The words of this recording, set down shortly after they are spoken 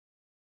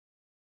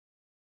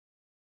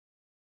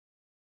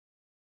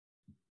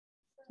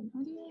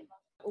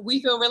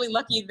We feel really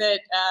lucky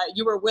that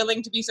you were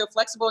willing to be so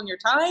flexible in your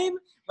time,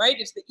 right?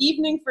 It's the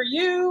evening for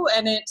you,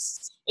 and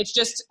it's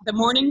just the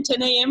morning,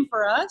 10 a.m.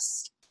 for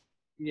us.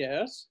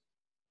 Yes.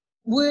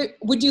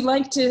 Would you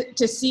like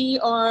to see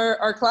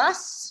our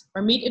class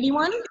or meet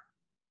anyone?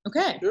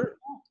 Okay. Sure.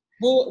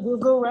 We'll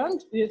go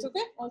around. It's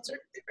okay?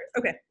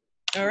 Okay.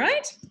 All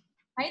right.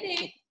 Hi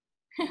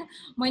there.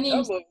 My name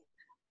is...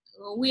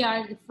 We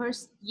are the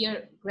first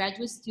year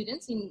graduate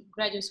students in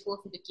Graduate School of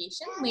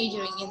Education,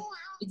 majoring in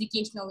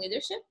educational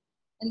leadership.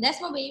 And that's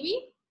my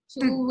baby. She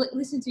will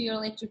listen to your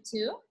lecture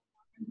too.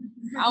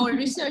 Our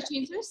research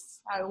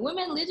interests are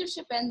women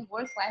leadership and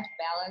work-life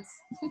balance.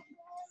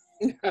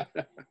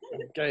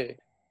 Okay.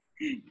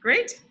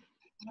 Great.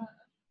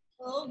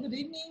 Hello, good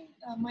evening.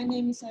 My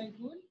name is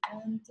Aygul,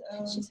 and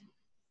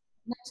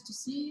nice to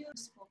see you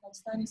for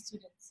Kazakhstani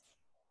students.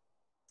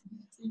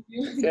 Thank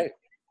you. Okay.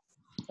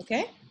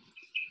 Okay.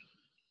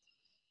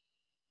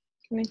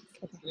 Good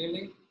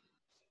evening.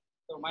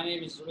 So my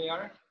name is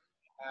Zuliyar.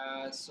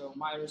 So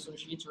my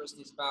research interest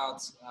is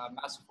about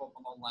massive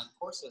open online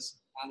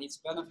courses and its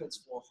benefits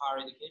for higher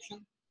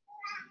education.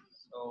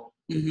 So.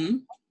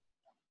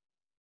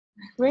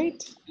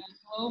 Great.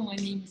 Hello, my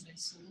name is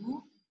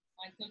Aysu.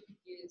 My topic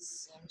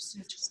is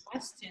research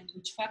capacity and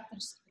which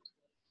factors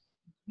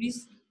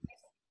increase.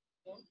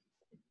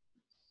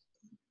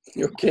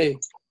 Okay.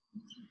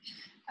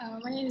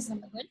 My name is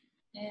Namadal,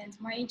 and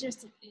my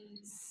interest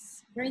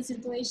is brain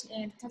circulation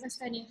and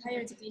Kazakhstani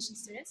higher education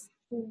students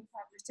who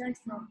have returned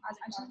from other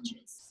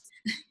countries.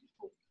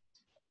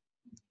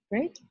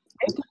 Great.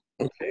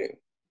 Okay.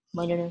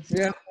 My name is...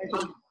 Yeah.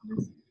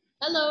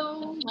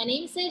 Hello, my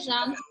name is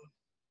Sejan.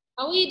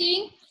 How are you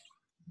doing?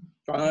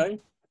 Fine.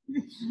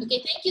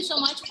 Okay, thank you so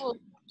much for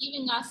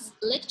giving us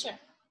a lecture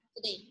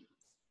today.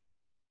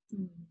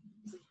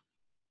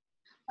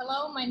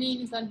 Hello, my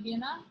name is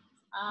Albina.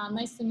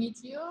 Nice to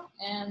meet you.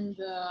 And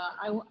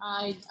I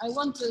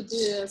want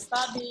to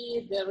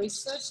study the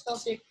research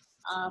topic,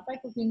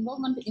 faculty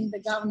involvement in the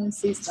governance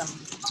system.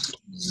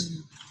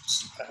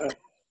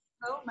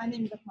 Hello, my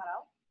name is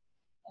Akmaral,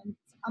 and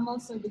I'm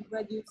also the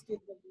graduate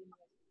student of the university.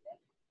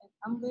 And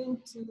I'm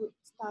going to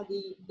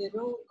study the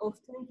role of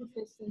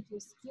 21st century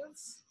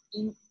skills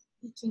in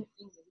teaching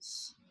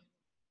English.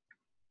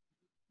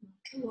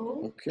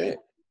 Hello. Okay.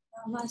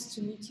 Nice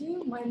to meet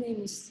you. My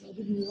name is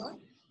Ludmila,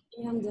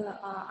 and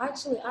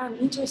actually I'm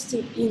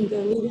interested in the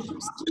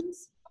leadership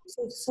skills,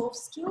 so soft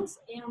skills,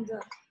 and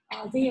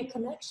their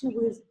connection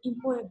with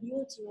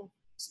employability of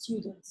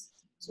students.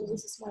 So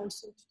this is my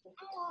research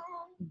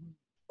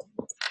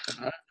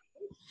topic.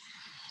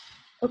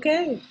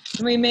 Okay.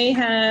 We may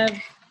have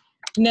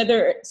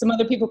some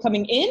other people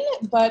coming in,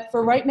 but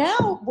for right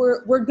now,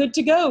 we're good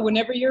to go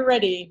whenever you're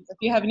ready. If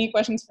you have any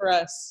questions for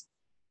us.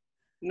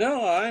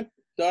 No, I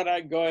thought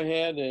I'd go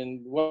ahead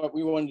and what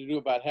we wanted to do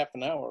about half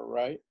an hour,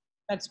 right?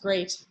 That's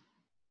great.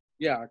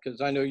 Yeah,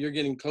 because I know you're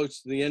getting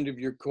close to the end of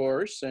your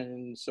course,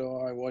 and so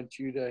I want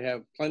you to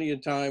have plenty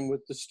of time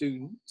with the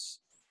students.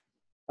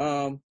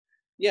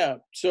 Yeah,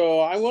 so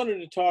I wanted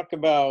to talk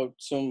about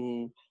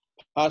some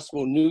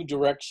possible new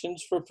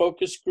directions for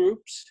focus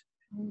groups.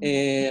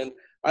 And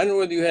I don't know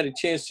whether you had a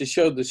chance to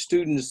show the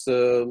students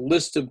the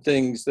list of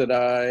things that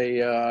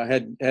I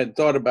had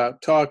thought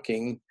about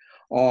talking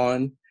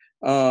on.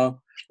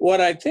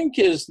 What I think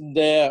is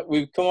that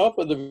we've come up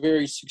with a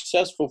very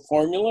successful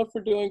formula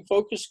for doing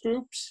focus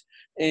groups,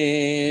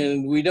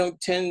 and we don't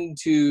tend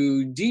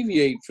to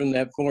deviate from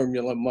that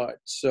formula much.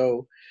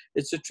 So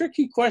it's a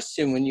tricky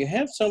question. When you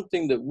have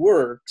something that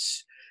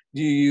works,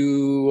 do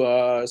you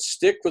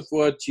stick with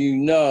what you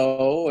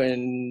know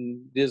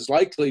and is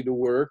likely to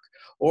work,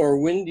 or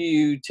when do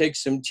you take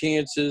some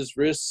chances,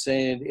 risks,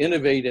 and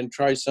innovate and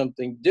try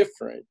something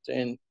different?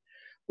 And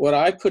what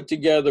I put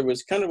together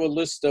was kind of a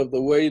list of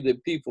the way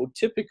that people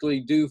typically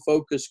do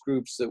focus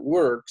groups that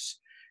works.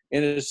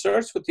 And it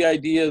starts with the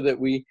idea that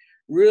we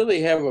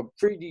really have a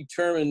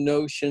predetermined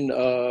notion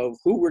of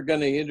who we're going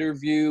to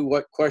interview,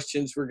 what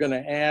questions we're going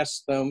to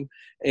ask them,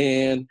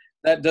 and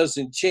that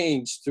doesn't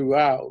change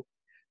throughout.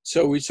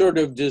 So we sort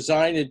of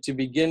design it to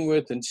begin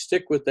with and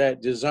stick with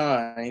that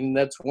design.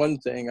 That's one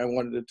thing I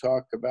wanted to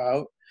talk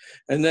about.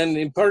 And then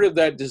in part of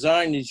that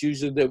design is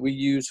usually that we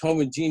use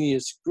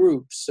homogeneous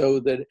groups so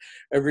that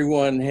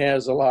everyone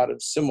has a lot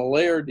of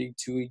similarity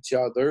to each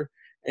other,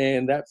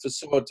 and that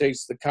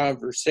facilitates the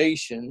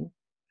conversation.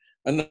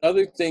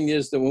 Another thing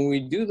is that when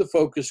we do the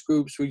focus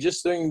groups, we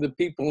just bring the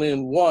people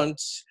in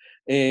once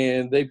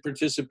and they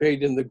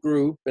participate in the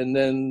group, and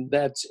then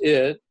that's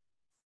it.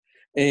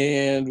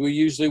 And we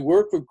usually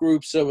work with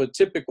groups of a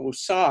typical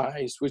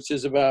size, which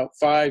is about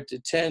 5 to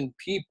 10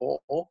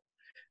 people.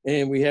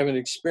 And we haven't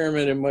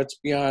experimented much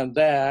beyond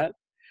that.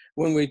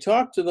 When we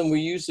talk to them, we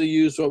usually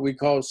use what we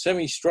call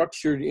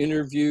semi-structured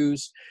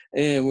interviews,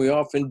 and we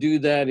often do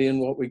that in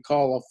what we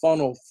call a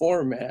funnel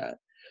format.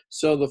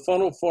 So the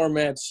funnel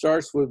format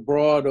starts with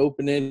broad,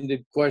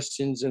 open-ended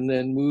questions and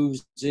then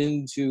moves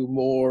into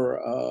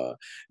more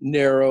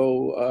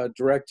narrow,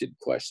 directed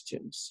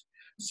questions.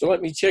 So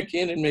let me check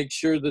in and make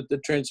sure that the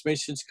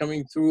transmission's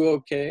coming through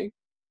okay.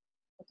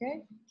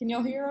 Okay, can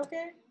y'all hear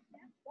okay?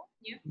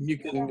 Yeah. You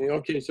can,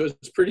 okay, so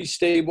it's pretty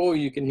stable.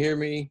 You can hear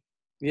me.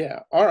 Yeah,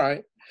 all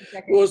right.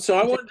 Well, so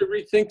I wanted to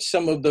rethink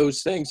some of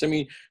those things. I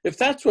mean, if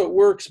that's what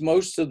works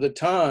most of the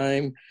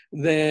time,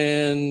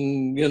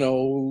 then, you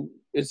know,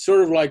 it's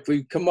sort of like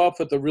we've come up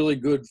with a really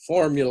good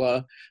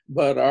formula,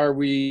 but are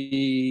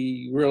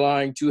we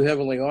relying too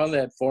heavily on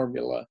that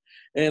formula?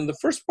 And the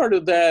first part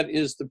of that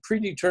is the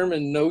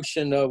predetermined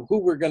notion of who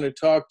we're going to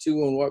talk to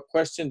and what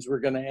questions we're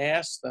going to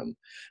ask them.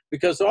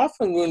 Because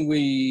often when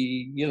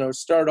we, you know,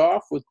 start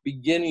off with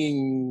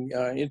beginning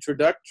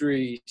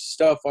introductory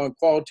stuff on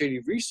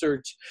qualitative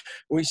research,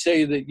 we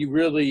say that you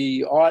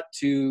really ought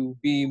to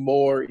be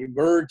more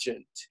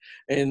emergent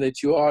and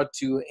that you ought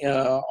to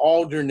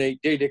alternate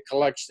data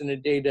collection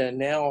and data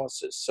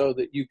analysis so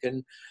that you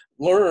can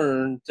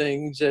learn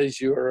things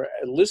as you're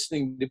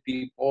listening to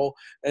people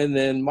and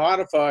then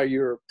modify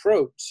your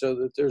approach so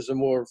that there's a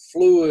more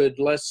fluid,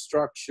 less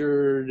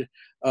structured,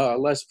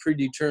 less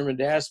predetermined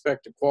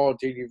aspect of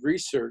qualitative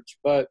research.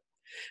 But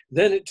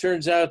then it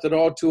turns out that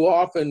all too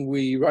often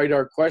we write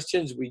our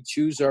questions, we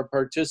choose our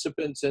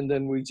participants, and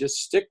then we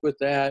just stick with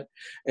that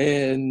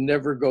and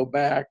never go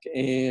back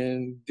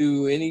and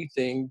do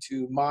anything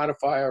to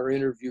modify our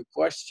interview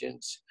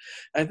questions.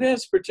 I think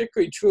that's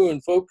particularly true in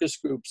focus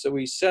groups. So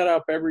we set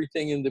up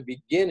everything in the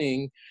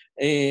beginning,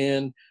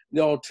 and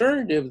the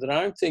alternative that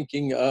I'm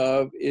thinking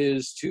of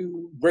is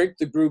to break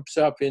the groups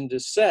up into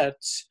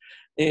sets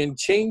and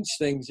change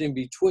things in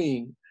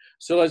between.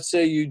 So let's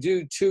say you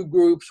do 2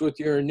 groups with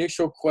your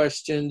initial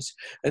questions,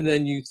 and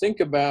then you think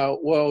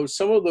about, well,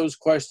 some of those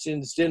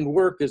questions didn't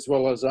work as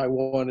well as I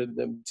wanted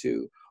them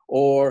to,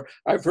 or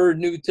I've heard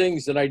new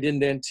things that I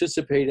didn't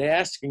anticipate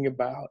asking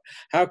about.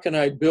 How can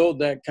I build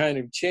that kind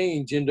of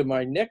change into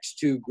my next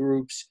 2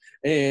 groups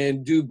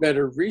and do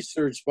better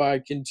research by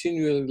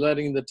continually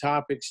letting the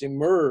topics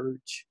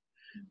emerge?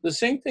 The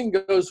same thing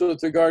goes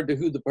with regard to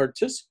who the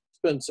participants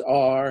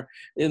are,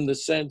 in the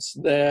sense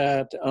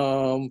that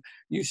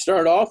you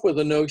start off with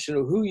a notion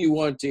of who you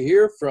want to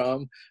hear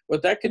from,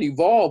 but that could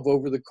evolve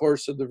over the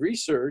course of the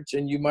research,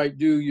 and you might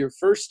do your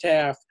first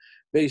half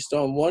based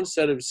on one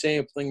set of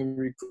sampling and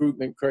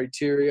recruitment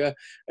criteria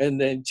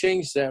and then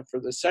change that for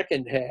the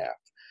second half.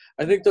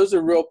 I think those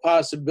are real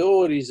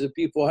possibilities that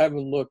people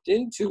haven't looked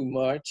into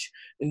much.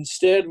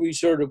 Instead, we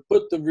sort of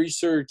put the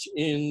research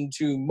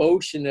into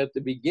motion at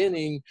the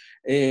beginning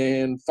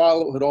and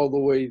follow it all the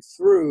way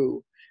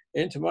through.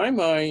 And to my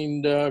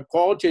mind,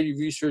 qualitative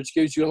research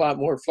gives you a lot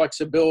more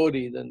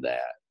flexibility than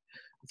that.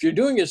 If you're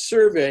doing a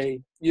survey,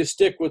 you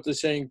stick with the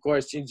same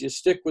questions, you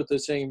stick with the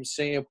same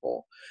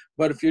sample.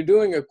 But if you're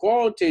doing a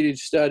qualitative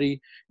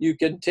study, you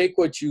can take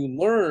what you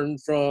learn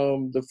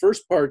from the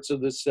first parts of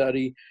the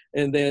study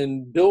and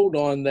then build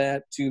on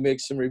that to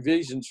make some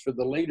revisions for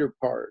the later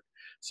part.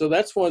 So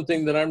that's one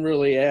thing that I'm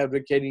really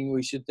advocating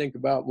we should think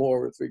about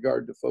more with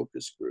regard to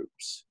focus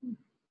groups.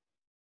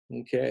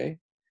 Okay.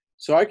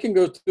 So I can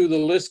go through the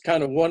list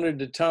kind of one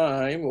at a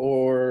time,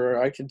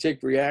 or I can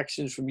take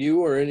reactions from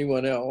you or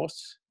anyone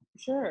else.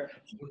 Sure.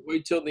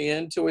 Wait till the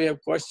end till we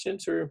have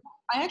questions, or?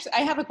 I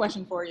have a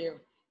question for you.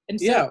 And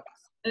so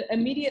yeah.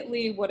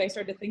 Immediately what I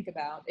started to think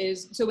about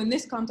is, so in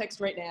this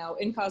context right now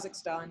in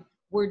Kazakhstan,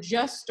 we're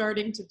just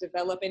starting to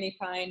develop any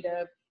kind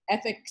of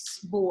ethics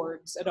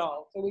boards at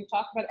all. So we've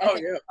talked about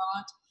ethics a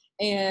lot,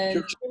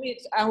 and really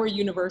it's our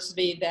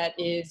university that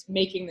is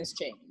making this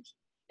change.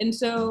 And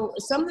so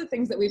some of the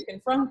things that we've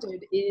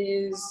confronted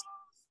is,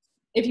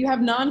 if you have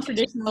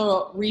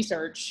non-traditional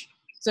research,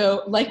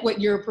 so like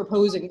what you're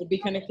proposing would be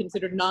kind of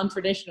considered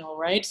non-traditional,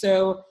 right?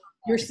 So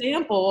your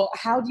sample,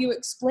 how do you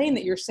explain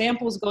that your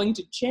sample is going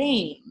to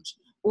change,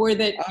 or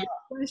that your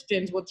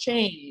questions will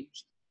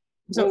change?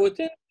 So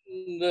within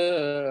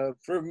the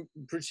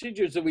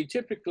procedures that we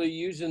typically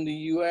use in the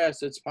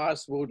US, it's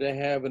possible to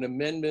have an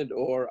amendment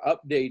or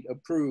update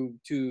approved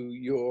to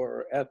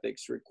your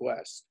ethics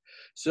request.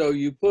 So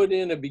you put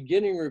in a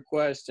beginning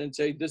request and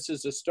say, this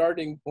is a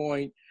starting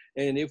point,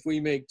 and if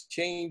we make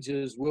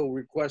changes, we'll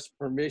request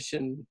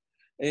permission.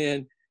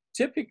 And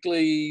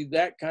typically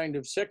that kind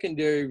of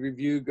secondary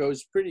review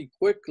goes pretty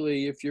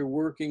quickly if you're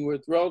working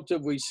with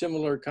relatively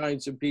similar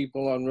kinds of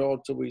people on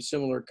relatively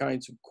similar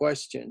kinds of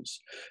questions.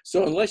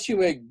 So unless you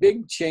make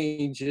big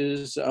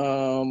changes,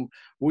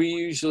 we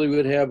usually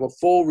would have a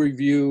full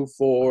review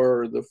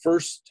for the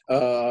first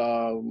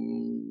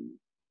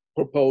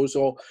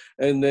proposal,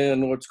 and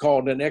then what's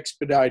called an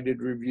expedited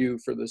review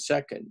for the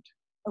second.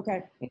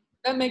 Okay,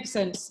 that makes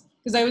sense.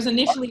 Because I was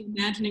initially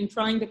imagining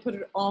trying to put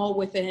it all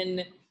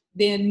within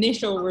the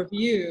initial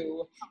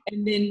review,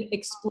 and then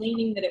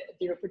explaining that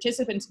your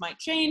participants might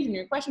change and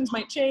your questions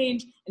might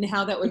change and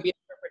how that would be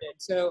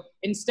interpreted. So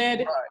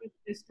instead, it's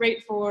a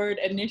straightforward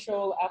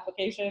initial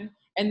application,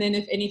 and then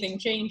if anything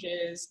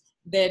changes,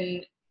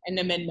 then an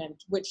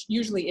amendment, which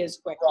usually is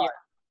quick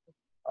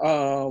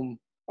here.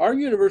 Our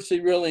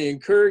university really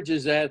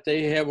encourages that.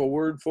 They have a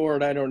word for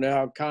it. I don't know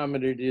how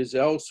common it is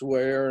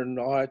elsewhere, and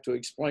I'll have to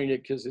explain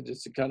it because it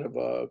is a kind of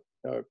a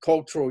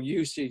cultural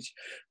usage,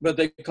 but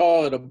they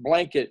call it a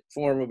blanket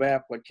form of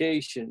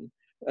application.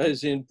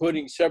 as in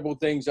putting several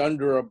things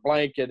under a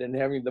blanket and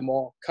having them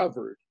all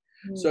covered.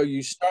 So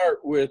you start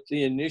with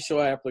the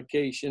initial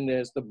application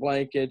as the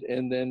blanket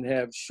and then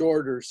have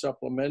shorter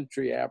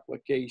supplementary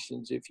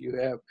applications if you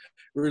have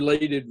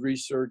related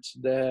research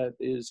that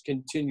is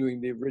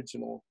continuing the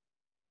original.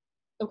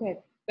 Okay,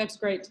 that's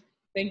great.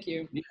 Thank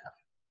you. Yeah.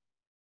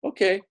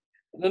 Okay.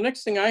 The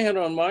next thing I had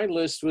on my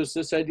list was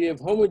this idea of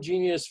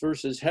homogeneous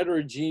versus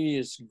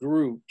heterogeneous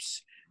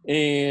groups.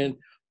 And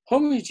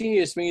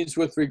homogeneous means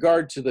with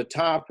regard to the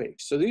topic.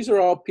 So these are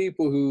all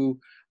people who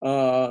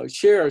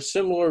share a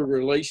similar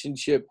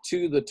relationship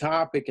to the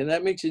topic, and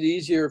that makes it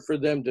easier for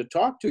them to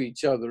talk to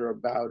each other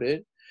about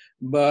it.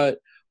 But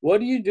what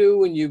do you do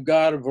when you've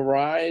got a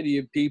variety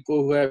of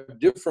people who have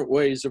different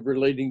ways of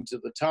relating to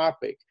the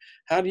topic?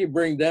 How do you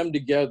bring them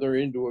together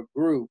into a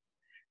group?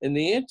 And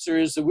the answer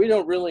is that we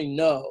don't really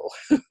know,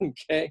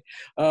 okay?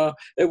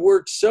 It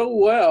works so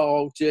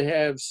well to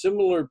have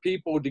similar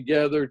people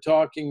together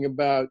talking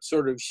about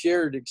sort of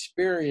shared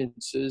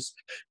experiences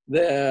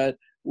that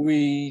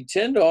we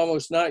tend to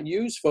almost not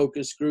use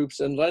focus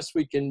groups unless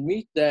we can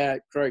meet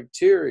that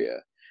criteria.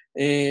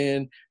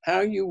 And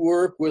how you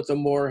work with a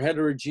more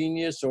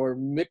heterogeneous or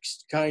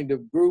mixed kind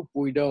of group,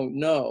 we don't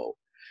know.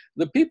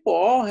 The people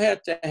all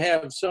had to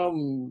have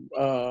some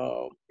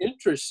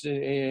interest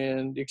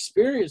and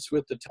experience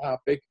with the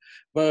topic,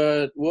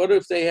 but what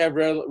if they have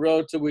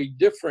relatively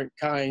different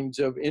kinds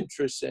of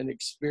interests and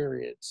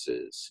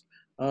experiences?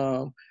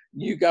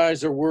 You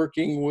guys are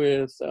working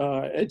with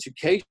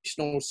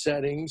educational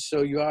settings,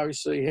 so you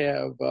obviously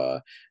have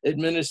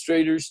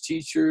administrators,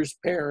 teachers,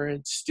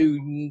 parents,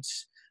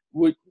 students.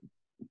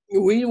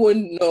 We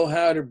wouldn't know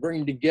how to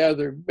bring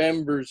together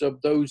members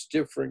of those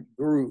different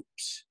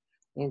groups.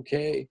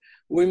 Okay,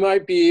 we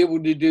might be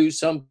able to do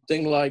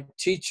something like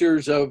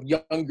teachers of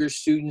younger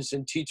students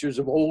and teachers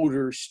of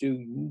older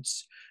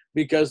students,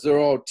 because they're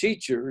all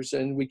teachers,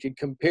 and we could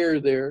compare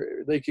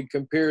they could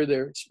compare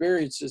their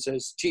experiences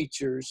as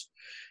teachers.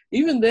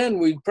 Even then,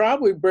 we'd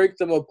probably break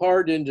them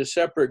apart into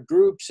separate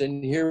groups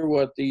and hear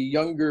what the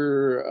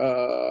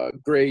younger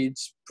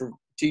grades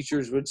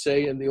teachers would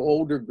say and the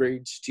older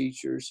grades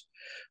teachers.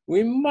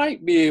 We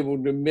might be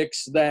able to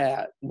mix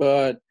that,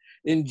 but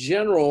in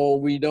general,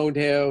 we don't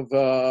have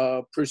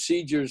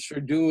procedures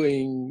for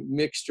doing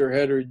mixed or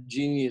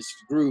heterogeneous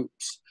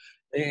groups.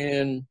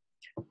 And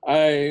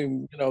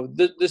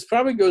this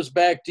probably goes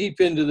back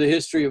deep into the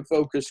history of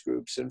focus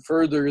groups and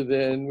further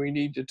than we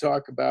need to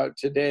talk about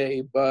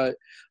today. But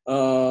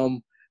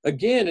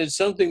again, it's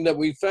something that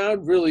we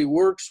found really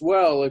works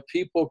well. If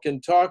people can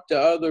talk to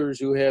others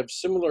who have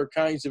similar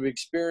kinds of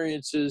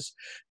experiences,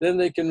 then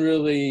they can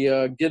really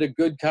get a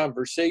good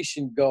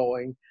conversation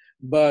going.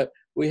 But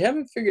we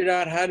haven't figured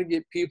out how to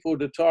get people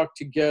to talk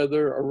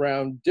together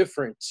around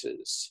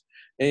differences.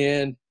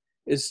 And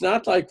it's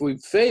not like we've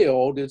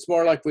failed, it's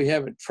more like we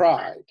haven't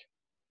tried.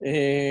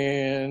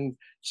 And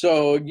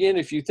so again,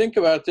 if you think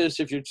about this,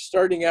 if you're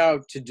starting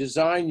out to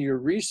design your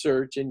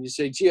research and you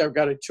say, gee, I've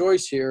got a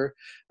choice here,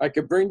 I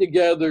could bring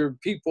together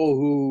people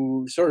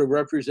who sort of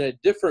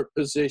represent different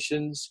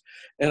positions,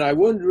 and I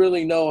wouldn't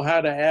really know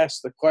how to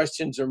ask the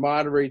questions or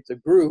moderate the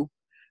group.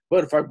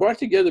 But if I brought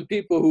together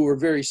people who were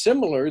very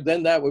similar,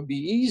 then that would be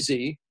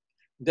easy.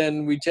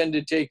 Then we tend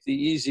to take the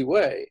easy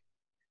way.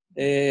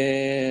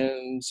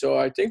 And so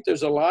I think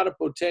there's a lot of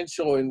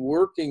potential in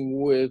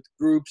working with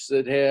groups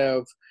that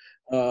have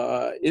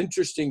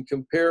interesting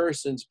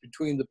comparisons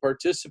between the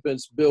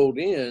participants built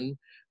in,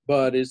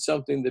 but it's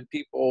something that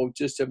people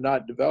just have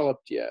not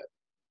developed yet.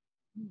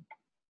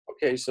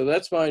 Okay, so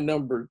that's my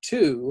number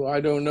 2.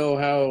 I don't know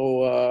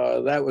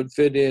how that would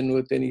fit in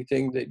with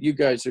anything that you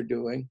guys are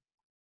doing.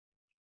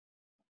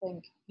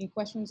 Any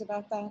questions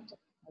about that?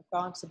 Or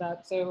thoughts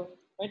about, so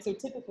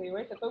typically,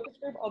 the focus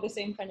group, all the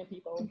same kind of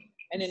people,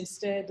 and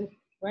instead,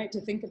 to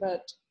think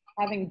about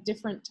having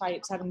different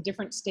types, having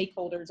different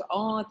stakeholders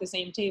all at the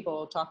same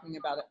table talking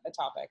about a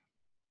topic.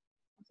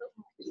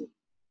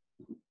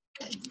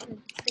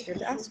 Here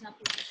to ask.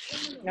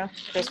 Yeah,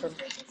 goes for me.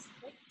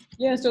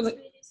 Yeah, so so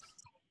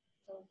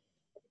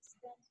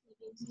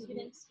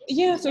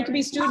it could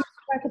be students,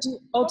 faculty,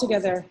 all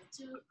together.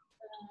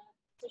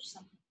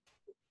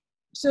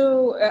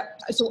 So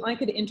I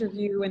could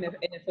interview in a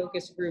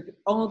focus group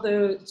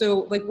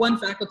like one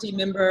faculty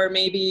member,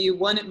 maybe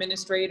one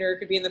administrator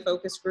could be in the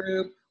focus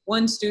group,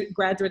 one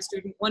graduate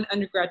student, one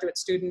undergraduate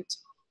student,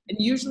 and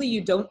usually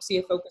you don't see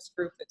a focus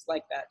group that's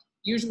like that.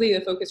 Usually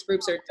the focus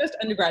groups are just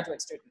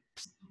undergraduate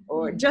students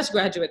or just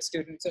graduate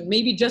students and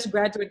maybe just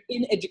graduate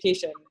in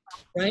education,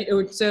 right?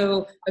 Or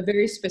so a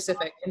very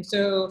specific. And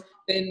so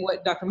then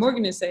what Dr.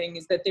 Morgan is saying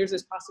is that there's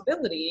this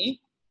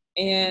possibility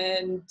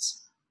and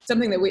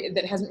something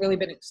that hasn't really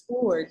been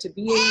explored to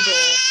be able to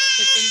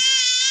think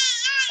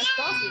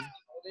across this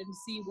field and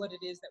see what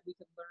it is that we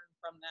can learn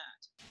from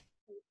that.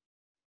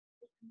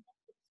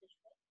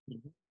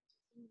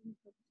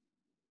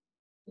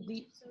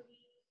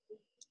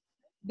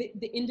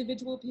 The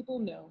individual people,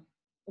 no,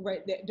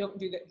 right? That don't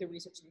do the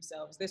research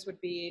themselves. This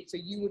would be, so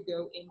you would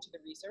go into the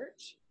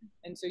research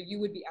And so you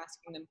would be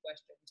asking them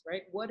questions,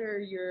 right? What are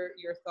your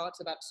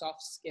thoughts about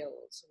soft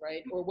skills,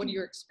 right? Or what are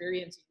your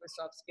experiences with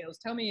soft skills?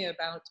 Tell me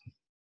about,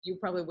 you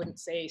probably wouldn't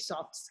say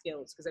soft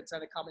skills because it's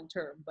not a common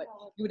term, but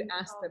you would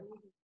ask them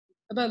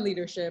about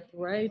leadership,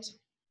 right?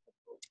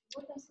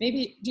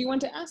 Maybe, do you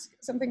want to ask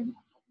something?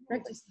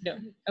 No.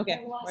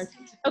 Okay.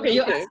 Okay.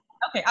 You ask.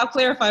 Okay. I'll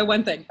clarify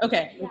one thing.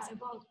 Okay. Yeah.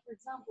 About, for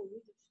example,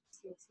 leadership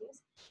skills.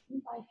 Yes.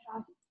 If I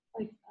have,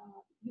 like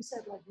you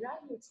said, like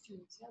graduate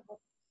students. Yeah. But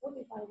what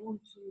if I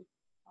want to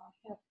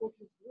have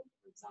focus group,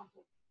 for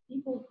example,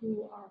 people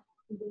who are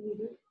in the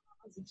leader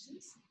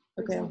positions,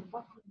 for example,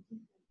 but from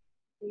different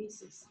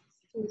places.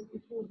 So it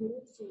will be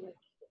also like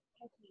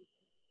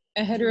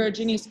a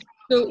heterogeneous.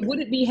 So would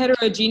it be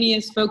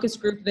heterogeneous focus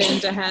group then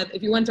to have,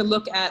 if you want to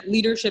look at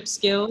leadership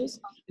skills,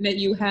 and that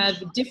you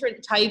have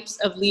different types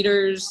of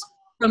leaders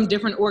from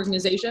different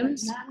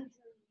organizations?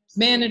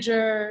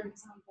 Manager,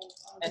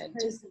 and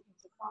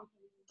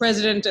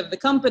president of the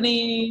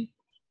company.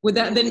 Would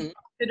that then be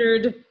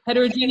considered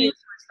heterogeneous?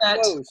 Or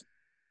is that?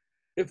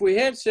 If we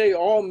had, say,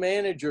 all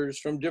managers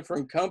from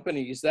different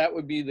companies, that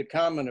would be the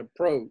common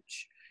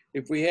approach.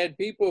 If we had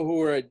people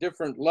who are at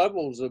different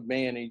levels of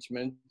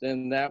management,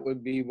 then that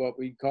would be what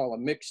we call a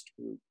mixed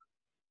group.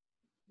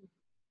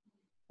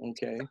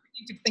 Okay.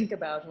 You could think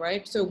about,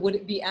 right? So would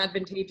it be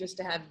advantageous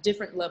to have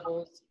different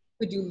levels?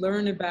 Could you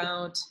learn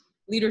about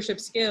leadership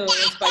skills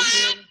by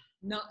doing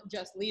not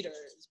just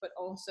leaders, but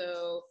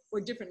also, or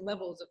different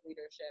levels of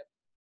leadership,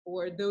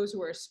 or those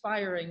who are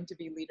aspiring to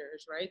be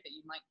leaders, right? That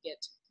you might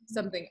get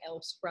something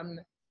else from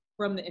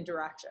the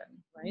interaction,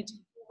 right?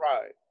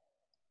 Right.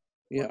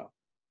 Yeah.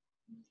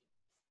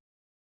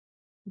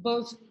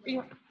 Both.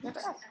 Yeah.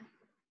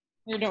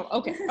 No.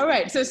 Okay. All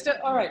right. So still.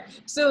 All right.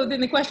 So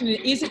then the question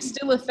is it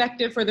still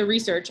effective for the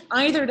research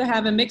either to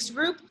have a mixed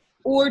group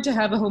or to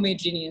have a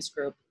homogeneous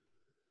group?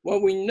 Well,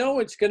 we know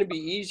it's going to be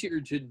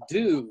easier to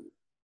do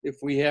if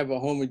we have a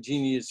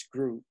homogeneous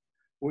group.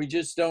 We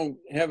just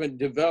haven't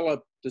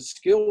developed the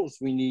skills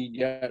we need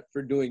yet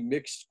for doing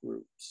mixed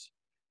groups.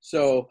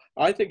 So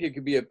I think it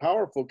could be a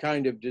powerful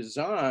kind of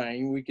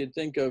design. We could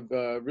think of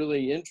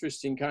really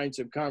interesting kinds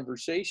of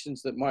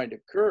conversations that might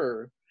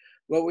occur,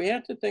 but we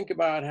have to think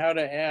about how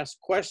to ask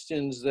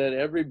questions that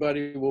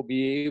everybody will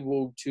be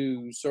able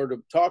to sort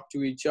of talk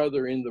to each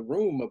other in the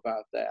room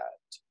about that.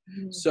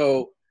 Mm-hmm.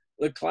 So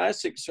the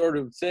classic sort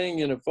of thing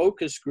in a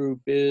focus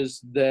group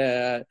is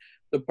that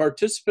the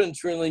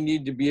participants really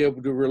need to be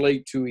able to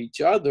relate to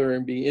each other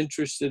and be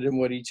interested in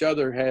what each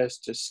other has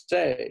to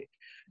say.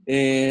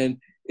 And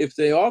if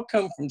they all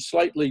come from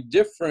slightly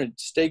different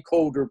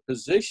stakeholder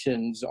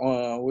positions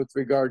with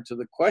regard to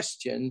the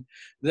question,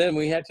 then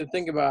we have to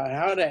think about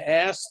how to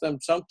ask them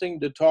something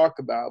to talk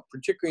about,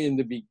 particularly in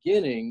the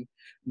beginning,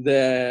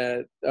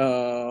 that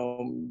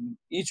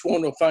each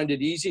one will find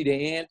it easy to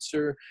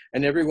answer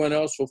and everyone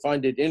else will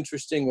find it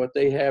interesting what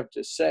they have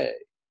to say.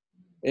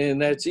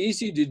 And that's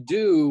easy to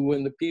do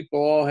when the people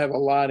all have a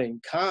lot in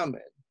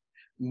common,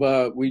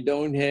 but we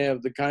don't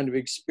have the kind of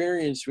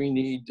experience we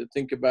need to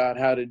think about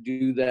how to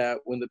do that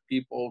when the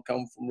people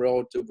come from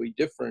relatively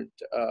different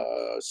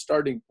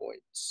starting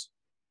points.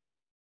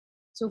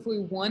 So if we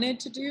wanted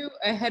to do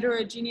a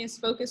heterogeneous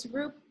focus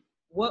group,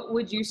 what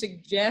would you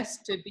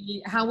suggest to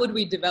be, how would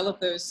we develop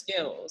those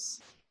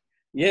skills?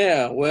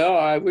 Yeah, well,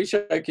 I wish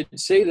I could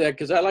say that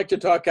because I like to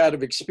talk out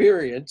of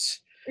experience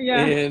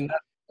and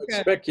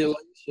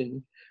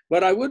speculation.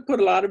 But I would put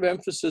a lot of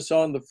emphasis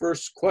on the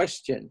first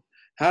question.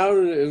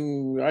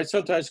 I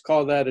sometimes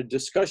call that a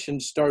discussion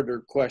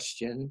starter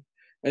question.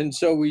 And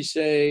so we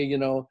say,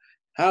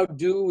 how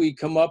do we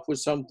come up with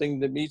something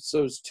that meets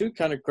those two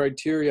kind of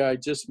criteria I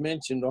just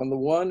mentioned? On the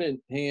one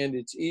hand,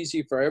 it's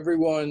easy for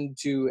everyone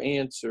to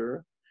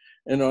answer.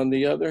 And on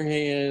the other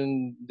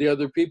hand, the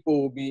other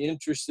people will be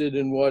interested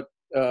in what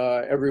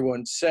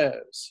everyone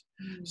says.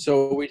 Mm-hmm.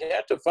 So we'd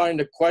have to find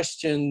a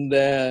question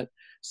that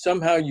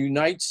somehow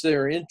unites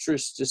their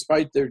interests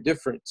despite their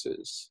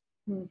differences.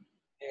 Mm-hmm.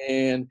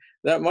 And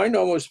that might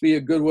almost be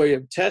a good way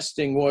of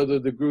testing whether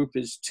the group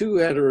is too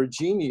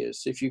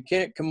heterogeneous. If you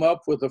can't come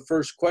up with a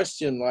first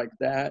question like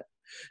that,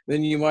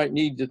 then you might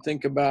need to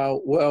think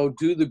about, well,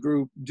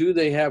 do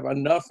they have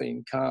enough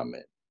in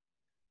common?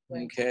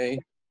 Okay.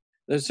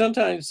 There's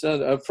sometimes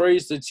a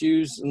phrase that's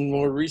used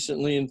more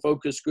recently in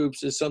focus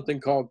groups is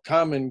something called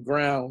common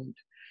ground.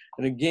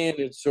 And again,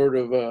 it's sort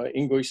of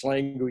English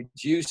language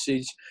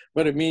usage,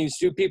 but it means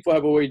do people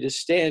have a way to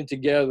stand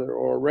together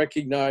or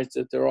recognize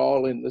that they're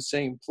all in the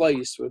same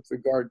place with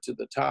regard to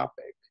the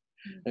topic.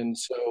 Mm-hmm. And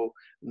so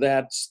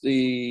that's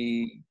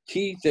the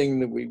key thing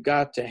that we've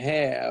got to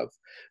have,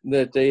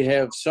 that they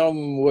have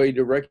some way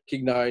to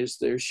recognize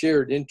their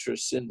shared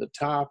interests in the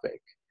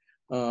topic.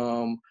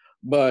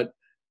 But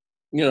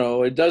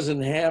it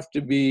doesn't have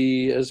to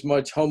be as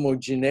much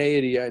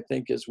homogeneity, I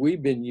think, as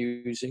we've been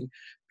using.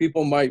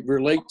 People might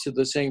relate to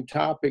the same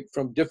topic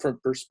from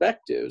different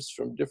perspectives,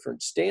 from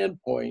different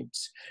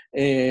standpoints,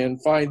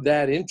 and find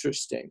that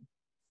interesting.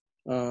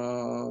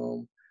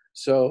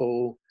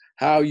 So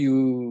how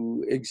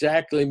you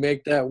exactly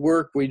make that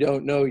work, we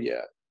don't know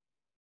yet.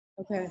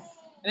 Okay.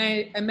 And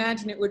I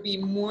imagine it would be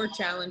more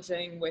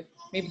challenging with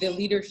maybe the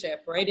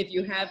leadership, right? If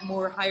you have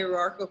more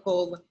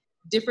hierarchical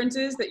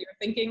differences that you're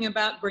thinking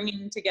about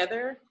bringing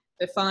together,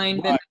 to find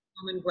the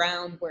common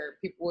ground where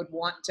people would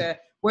want to,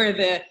 where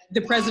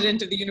the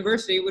president of the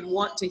university would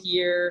want to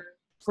hear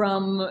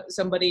from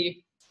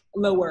somebody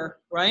lower,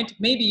 right?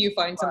 Maybe you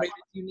find somebody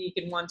that's unique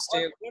and wants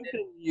to. One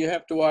thing you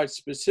have to watch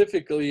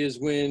specifically is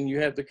when you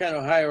have the kind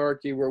of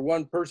hierarchy where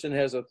one person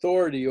has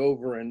authority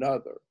over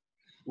another.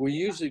 We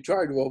usually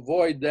try to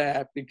avoid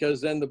that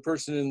because then the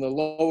person in the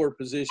lower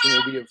position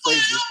will be afraid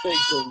to say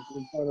things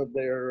in front of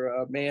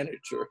their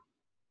manager.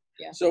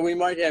 Yeah. So we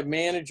might have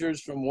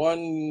managers from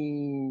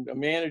a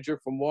manager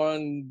from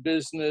one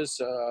business,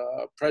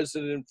 a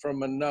president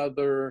from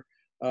another,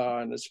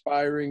 an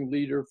aspiring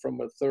leader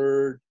from a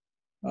third,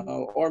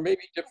 or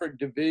maybe different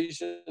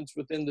divisions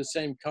within the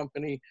same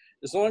company.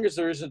 As long as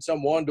there isn't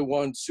some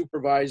one-to-one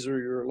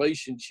supervisory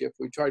relationship,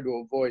 we try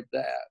to avoid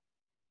that.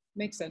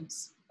 Makes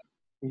sense.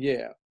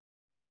 Yeah.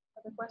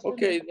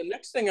 Okay, the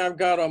next thing I've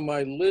got on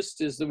my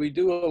list is that we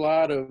do a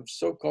lot of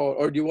so-called,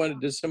 or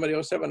does somebody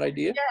else have an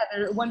idea? Yeah,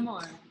 there's one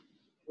more.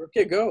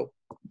 Okay, go.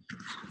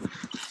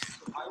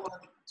 I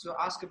want to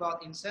ask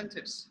about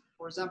incentives.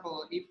 For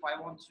example, if I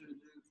want to do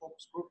a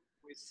focus group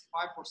with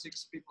 5 or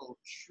 6 people,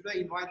 should I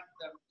invite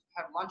them to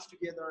have lunch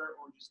together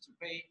or just to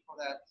pay for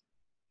that?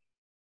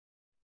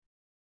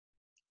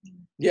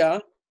 Yeah.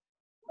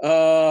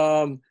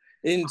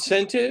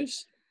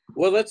 Incentives?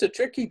 Well, that's a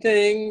tricky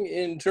thing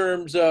in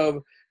terms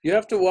of you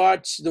have to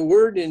watch the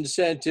word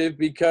incentive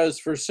because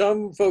for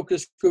some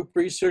focus group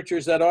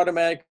researchers, that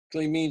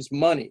automatically means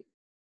money.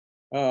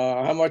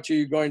 How much are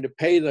you going to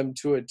pay them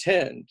to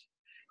attend?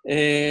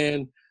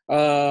 And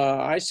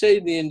I say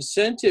the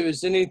incentive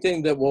is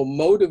anything that will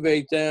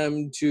motivate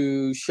them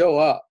to show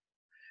up.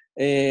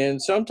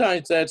 And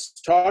sometimes that's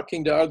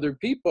talking to other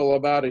people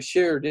about a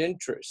shared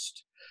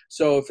interest.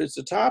 So if it's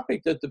a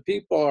topic that the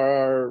people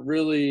are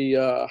really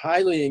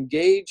highly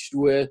engaged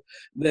with,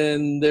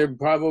 then they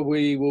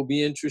probably will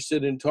be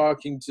interested in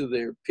talking to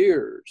their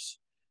peers.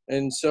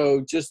 And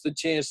so just the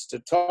chance to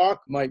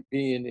talk might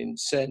be an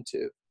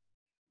incentive.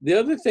 The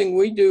other thing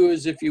we do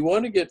is if you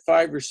want to get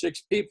 5 or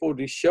 6 people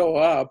to show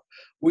up,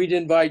 we'd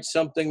invite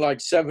something like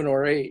 7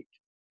 or 8.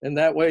 And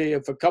that way,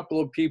 if a couple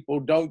of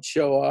people don't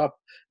show up,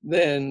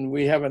 then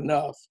we have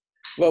enough.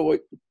 But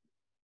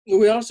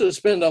we also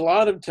spend a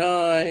lot of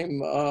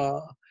time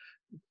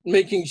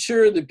making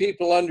sure that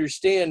people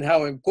understand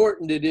how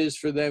important it is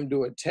for them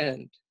to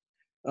attend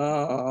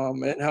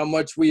and how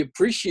much we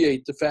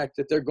appreciate the fact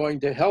that they're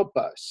going to help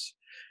us.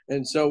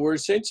 And so we're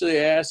essentially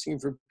asking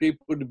for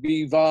people to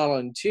be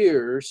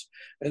volunteers.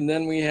 And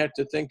then we have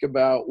to think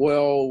about,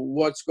 well,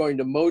 what's going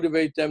to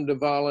motivate them to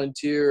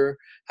volunteer?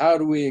 How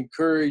do we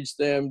encourage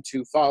them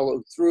to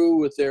follow through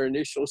with their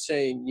initial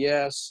saying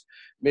yes,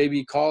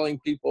 maybe calling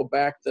people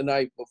back the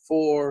night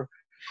before?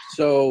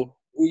 So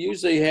we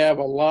usually have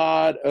a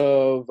lot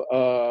of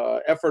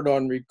effort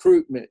on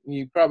recruitment. And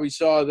you probably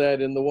saw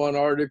that in the one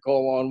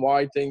article on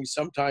why things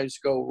sometimes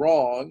go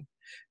wrong.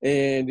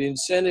 And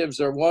incentives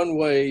are one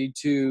way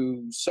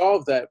to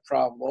solve that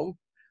problem,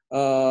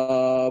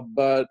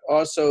 but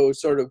also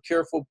sort of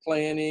careful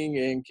planning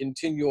and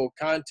continual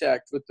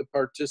contact with the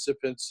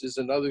participants is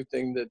another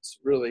thing that's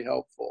really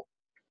helpful.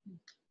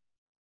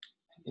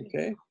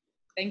 Okay.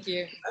 Thank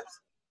you.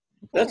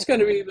 That's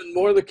going to be even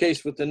more the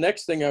case with the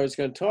next thing I was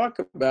going to talk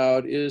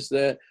about is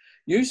that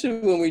usually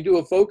when we do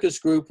a focus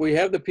group, we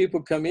have the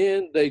people come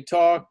in, they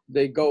talk,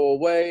 they go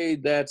away,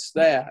 that's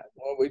that,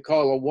 what we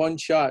call a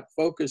one-shot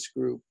focus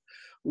group.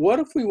 What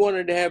if we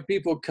wanted to have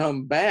people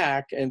come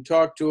back and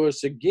talk to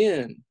us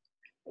again?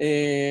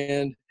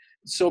 And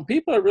so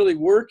people are really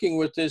working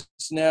with this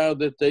now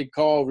that they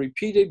call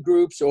repeated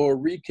groups or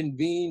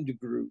reconvened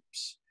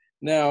groups.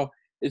 Now,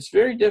 it's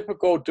very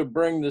difficult to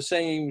bring the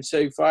same,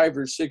 say, 5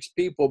 or 6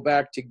 people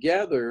back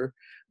together.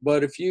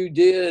 But if you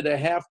did a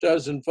half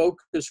dozen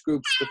focus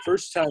groups the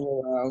first time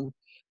around,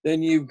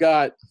 then you've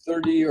got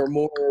 30 or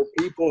more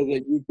people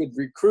that you could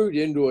recruit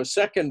into a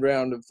second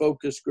round of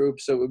focus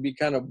groups that would be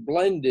kind of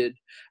blended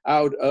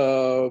out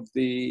of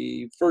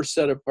the first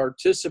set of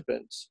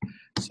participants.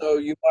 So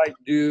you might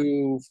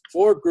do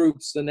 4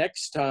 groups the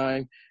next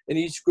time, and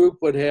each group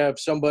would have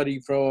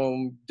somebody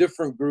from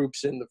different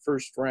groups in the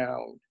first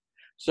round.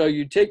 So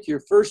you take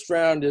your first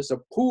round as a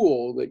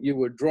pool that you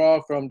would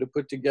draw from to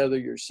put together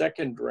your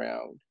second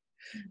round.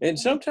 And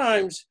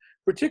sometimes,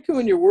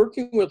 particularly when you're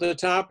working with a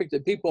topic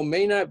that people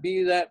may not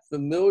be that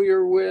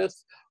familiar with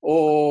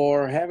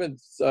or haven't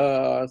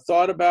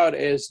thought about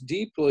as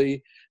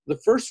deeply, the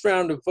first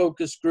round of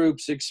focus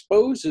groups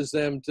exposes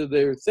them to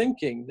their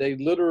thinking. They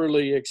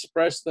literally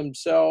express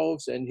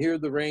themselves and hear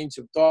the range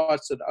of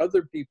thoughts that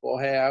other people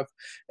have.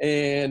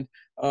 And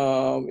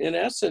in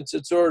essence,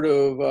 it sort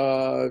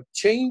of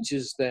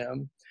changes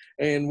them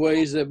in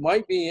ways that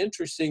might be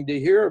interesting to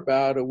hear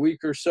about a week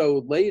or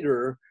so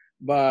later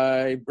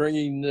by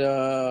bringing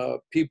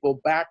people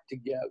back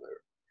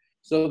together.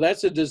 So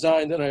that's a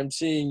design that I'm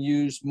seeing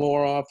used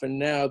more often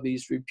now,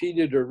 these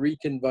repeated or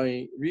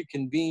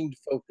reconvened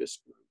focus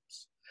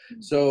groups.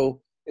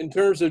 So in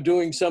terms of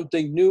doing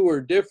something new or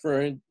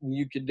different,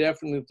 you could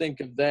definitely think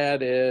of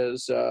that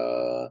as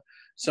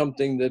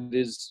something that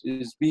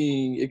is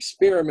being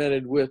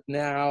experimented with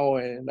now.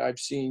 And I've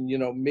seen,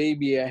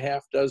 maybe a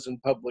half dozen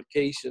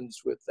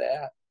publications with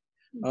that.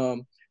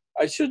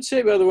 I should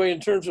say, by the way,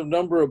 in terms of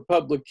number of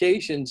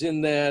publications,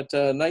 in that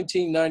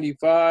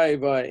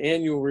 1995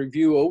 annual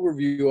review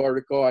overview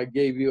article I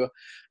gave you,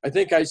 I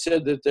think I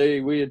said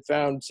that we had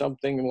found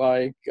something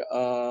like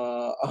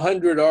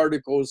 100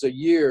 articles a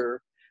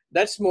year.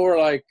 That's more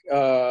like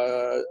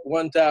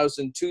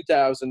 1,000,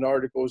 2,000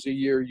 articles a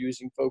year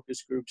using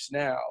focus groups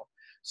now.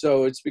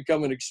 So it's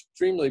become an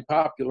extremely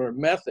popular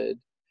method.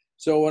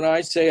 So when I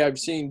say I've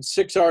seen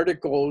 6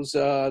 articles,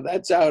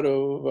 that's out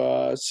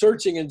of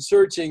searching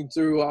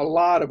through a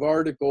lot of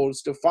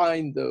articles to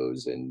find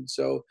those. And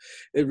so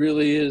it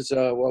really is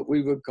what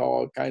we would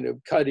call kind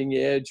of cutting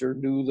edge or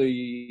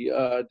newly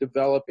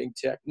developing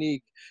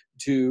technique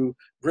to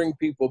bring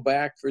people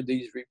back for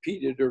these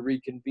repeated or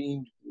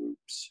reconvened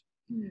groups.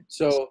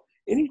 So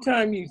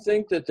anytime you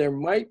think that there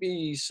might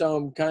be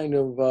some kind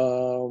of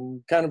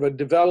a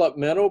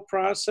developmental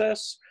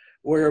process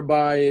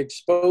whereby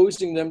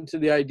exposing them to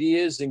the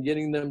ideas and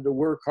getting them to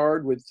work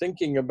hard with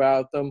thinking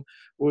about them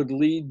would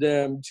lead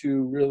them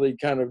to really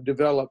kind of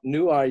develop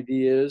new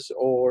ideas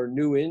or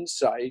new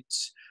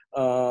insights,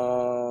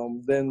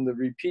 then the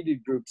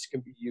repeated groups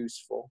can be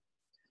useful.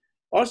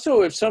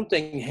 Also, if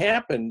something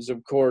happens,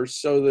 of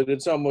course, so that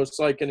it's almost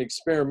like an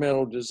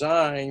experimental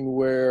design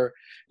where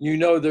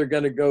they're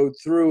going to go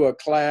through a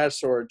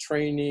class or a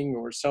training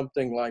or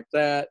something like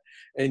that,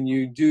 and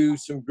you do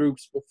some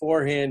groups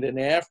beforehand and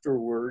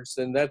afterwards,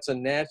 then that's a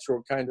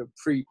natural kind of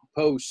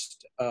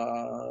pre-post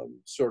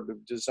sort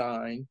of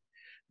design.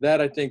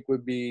 That, I think,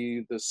 would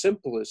be the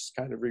simplest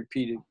kind of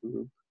repeated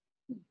group.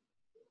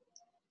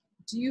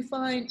 Do you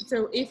find,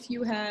 so if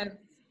you have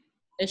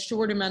a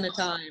short amount of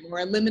time or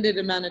a limited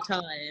amount of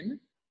time,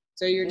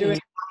 so you're doing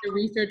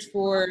research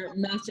for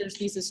master's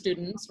thesis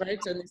students,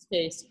 right? So in this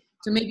case,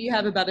 so maybe you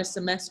have about a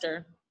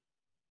semester.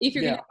 If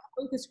you're going to have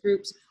focus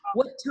groups,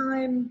 what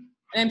time,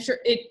 and I'm sure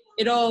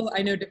it all,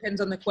 I know,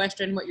 depends on the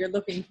question, what you're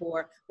looking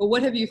for, but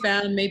what have you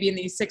found maybe in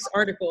these 6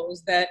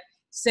 articles that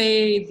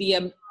say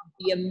the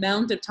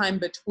amount of time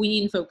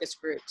between focus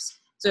groups?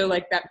 So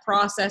like that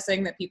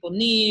processing that people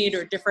need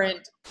or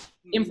different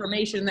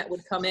information that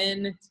would come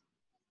in?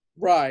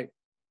 Right.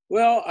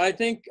 Well, I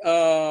think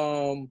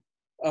a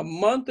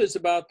month is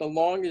about the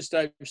longest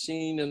I've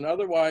seen, and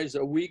otherwise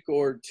a week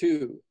or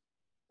 2.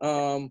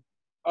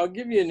 I'll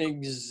give you an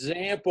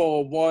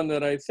example of one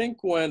that I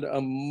think went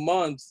a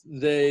month.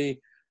 They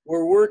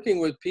were working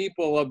with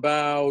people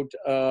about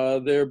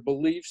their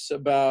beliefs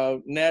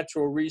about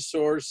natural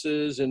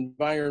resources,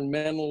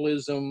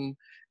 environmentalism,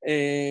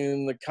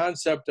 and the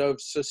concept of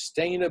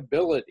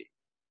sustainability.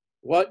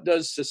 What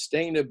does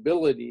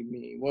sustainability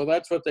mean? Well,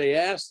 that's what they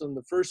asked them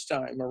the first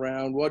time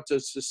around. What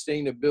does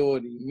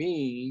sustainability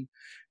mean?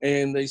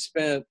 And they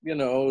spent,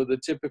 the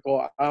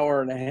typical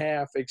hour and a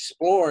half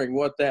exploring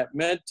what that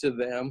meant to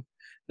them.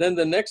 Then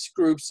the next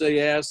groups, they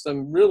asked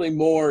them really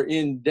more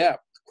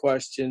in-depth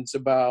questions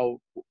about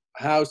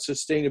how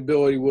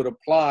sustainability would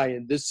apply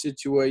in this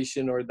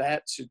situation or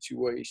that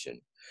situation.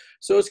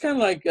 So it's kind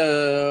of like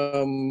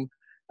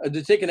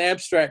to take an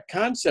abstract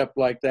concept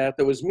like that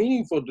was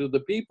meaningful to the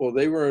people.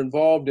 They were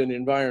involved in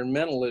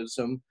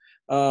environmentalism,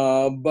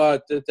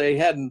 but that they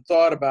hadn't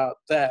thought about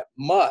that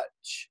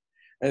much,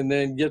 and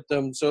then get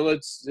them. So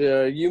let's,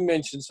 you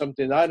mentioned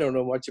something I don't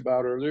know much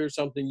about earlier,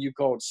 something you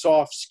called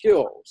soft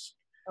skills.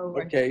 Oh,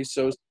 right. Okay,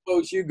 so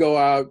suppose you go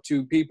out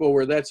to people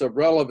where that's a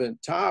relevant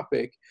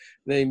topic.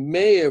 They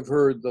may have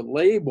heard the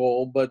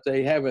label, but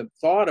they haven't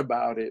thought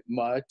about it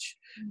much.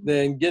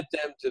 Then get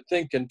them to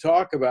think and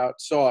talk about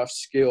soft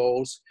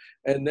skills,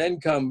 and then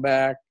come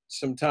back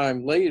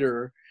sometime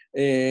later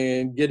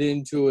and get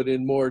into it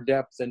in more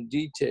depth and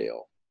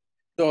detail.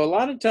 So a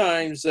lot of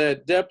times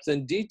that depth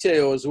and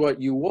detail is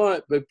what you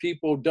want, but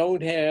people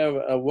don't have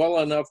a well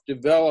enough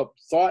developed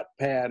thought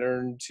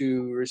pattern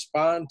to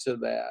respond to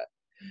that.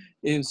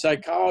 In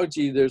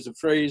psychology, there's a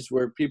phrase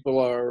where people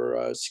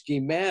are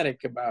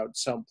schematic about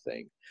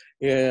something.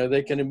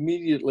 They can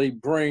immediately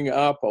bring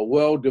up a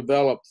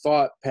well-developed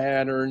thought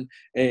pattern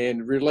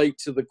and relate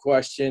to the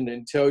question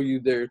and tell you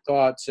their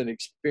thoughts and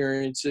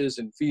experiences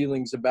and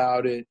feelings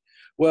about it.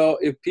 Well,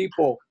 if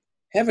people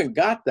haven't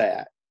got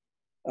that,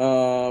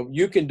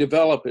 you can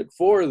develop it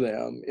for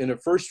them in a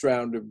first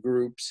round of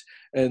groups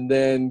and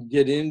then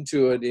get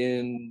into it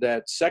in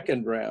that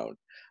second round.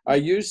 I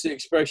use the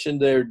expression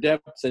there,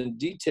 depth and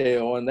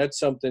detail, and that's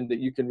something that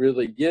you can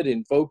really get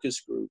in focus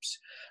groups.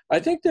 I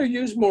think they're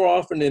used more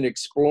often in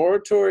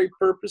exploratory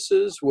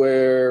purposes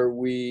where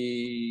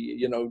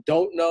we,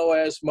 don't know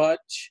as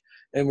much,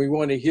 and we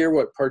want to hear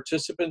what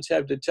participants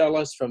have to tell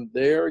us from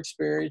their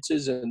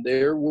experiences and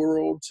their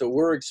world. So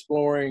we're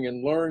exploring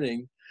and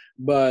learning,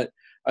 but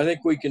I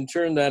think we can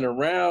turn that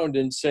around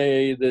and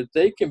say that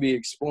they can be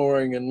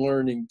exploring and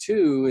learning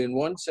too in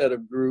one set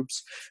of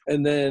groups,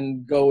 and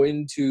then go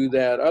into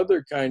that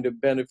other kind of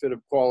benefit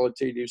of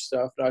qualitative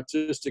stuff, not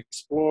just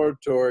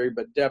exploratory,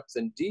 but depth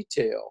and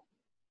detail.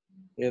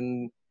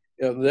 And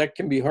that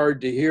can be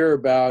hard to hear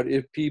about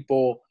if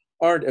people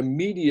aren't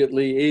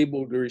immediately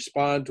able to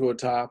respond to a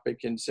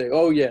topic and say,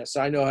 oh yes,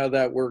 I know how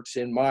that works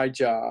in my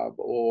job,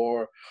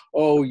 or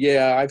oh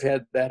yeah, I've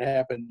had that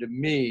happen to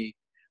me.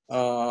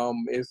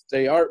 If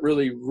they aren't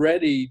really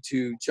ready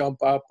to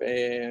jump up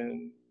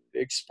and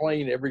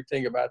explain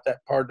everything about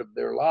that part of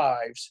their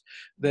lives,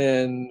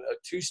 then a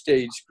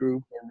two-stage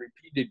group or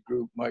repeated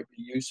group might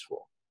be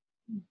useful.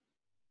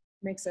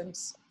 Makes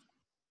sense.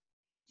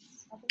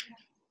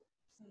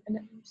 And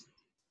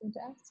to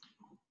ask?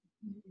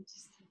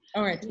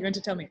 All right, you want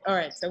to tell me? All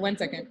right, so 1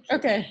 second. Okay.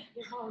 Okay.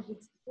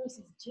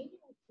 First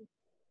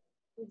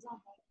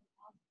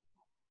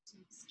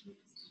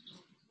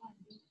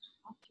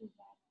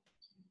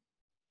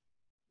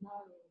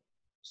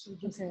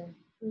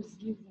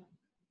give them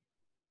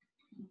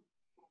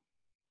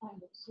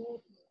kind of thought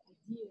or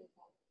idea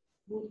about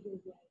what will be,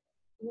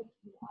 what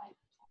will I talk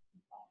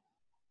about.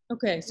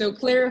 Okay, so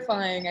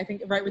clarifying, I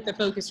think, right, with the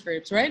focus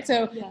groups, right?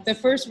 So Yes. the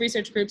first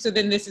research group, so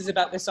then this is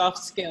about the soft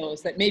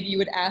skills, that maybe you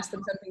would ask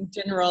them something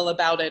general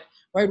about it,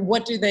 right?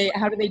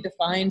 How do they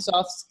define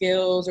soft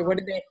skills, or what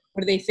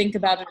do they think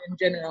about it in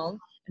general?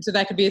 And so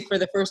that could be for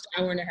the first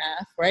hour and a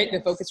half, right? Yes.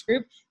 The focus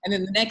group. And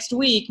then the next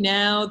week,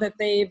 now that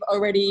they're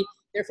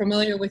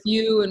familiar with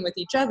you and with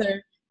each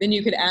other, then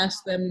you could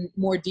ask them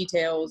more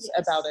details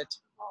Yes. about it.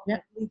 Yeah.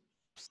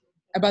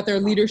 About their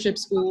leadership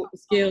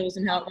skills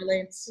and how it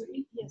relates.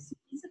 Yes,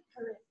 is it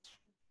correct?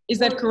 Is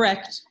that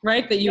correct,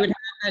 right? That you would have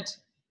that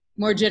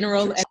more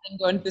general and then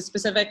go into the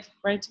specific,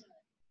 right?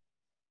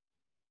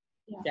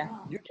 Yeah.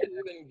 You can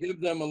even give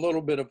them a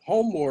little bit of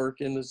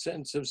homework in the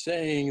sense of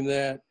saying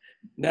that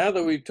now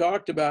that we've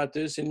talked about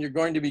this and you're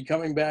going to be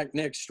coming back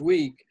next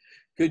week,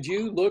 could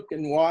you look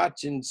and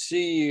watch and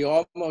see,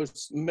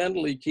 almost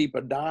mentally keep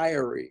a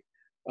diary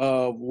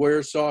of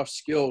where soft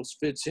skills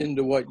fits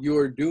into what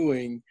you're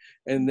doing,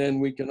 and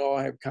then we can all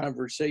have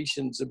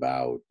conversations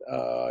about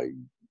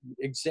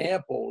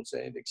examples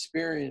and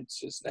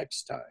experiences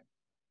next time.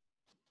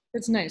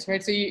 That's nice,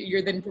 right? So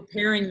you're then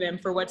preparing them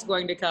for what's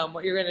going to come,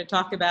 what you're going to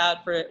talk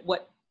about, for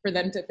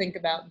them to think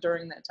about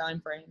during that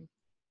time frame.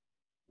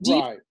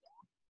 Right.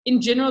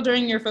 In general,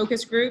 during your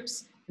focus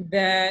groups,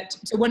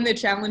 so one of the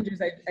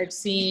challenges I've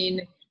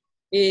seen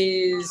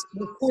is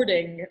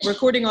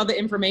recording all the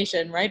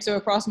information, right? So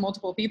across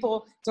multiple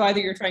people. So either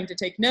you're trying to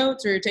take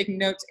notes, or you're taking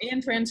notes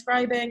and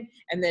transcribing,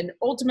 and then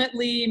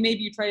ultimately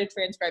maybe you try to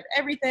transcribe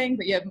everything,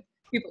 but you have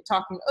people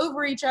talking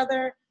over each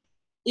other.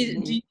 Do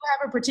you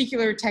have a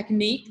particular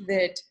technique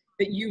that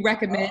you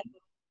recommend?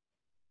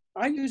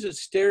 I use a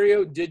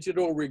stereo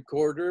digital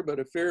recorder, but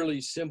a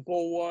fairly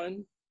simple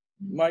one.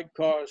 Might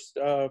cost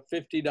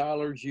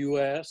 $50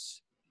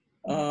 US.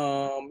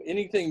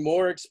 Anything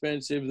more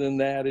expensive than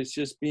that is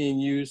just being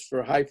used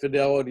for high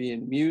fidelity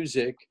in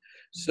music.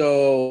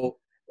 So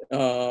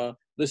the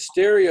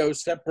stereo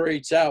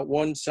separates out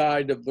one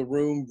side of the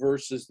room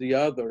versus the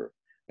other.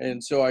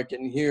 And so I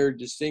can hear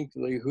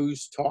distinctly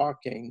who's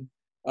talking.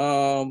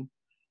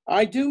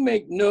 I do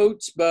make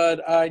notes,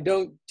 but I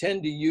don't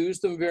tend to use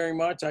them very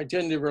much. I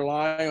tend to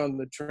rely on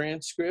the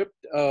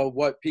transcript of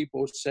what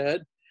people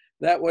said.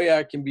 That way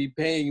I can be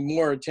paying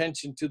more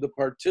attention to the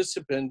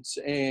participants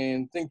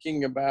and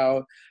thinking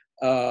about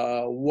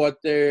what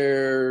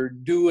they're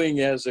doing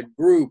as a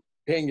group,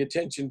 paying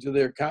attention to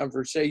their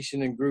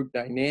conversation and group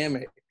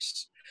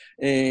dynamics.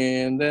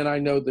 And then I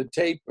know the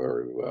tape,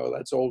 well,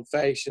 that's old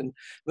fashioned.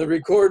 The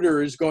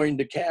recorder is going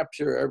to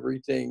capture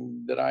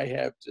everything that I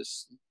have to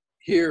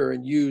hear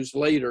and use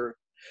later.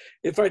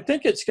 If I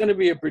think it's going to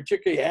be a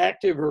particularly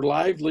active or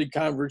lively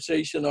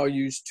conversation, I'll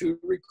use two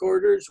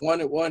recorders, one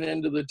at one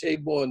end of the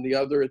table and the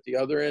other at the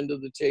other end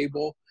of the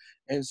table.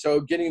 And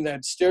so getting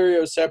that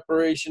stereo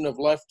separation of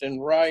left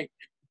and right,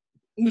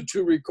 the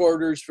two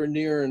recorders for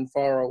near and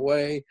far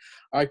away,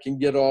 I can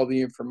get all the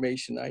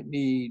information I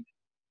need.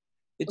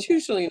 It's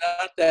usually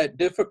not that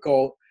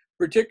difficult,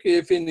 particularly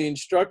if in the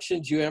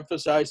instructions you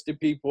emphasize to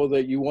people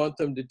that you want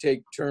them to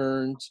take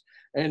turns.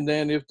 And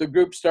then if the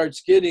group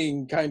starts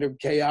getting kind of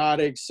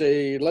chaotic,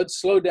 say,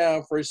 let's slow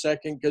down for a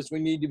second because we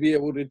need to be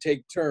able to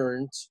take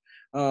turns.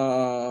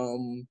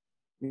 That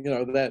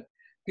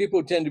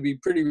people tend to be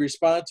pretty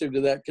responsive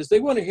to that because they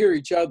want to hear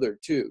each other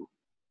too.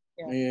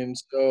 Yeah. And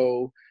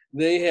so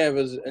they have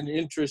an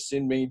interest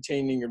in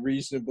maintaining a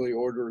reasonably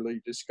orderly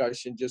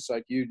discussion, just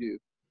like you do.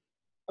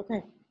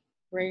 Okay,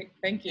 great,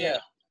 thank you. Yeah.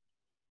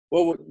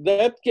 Well,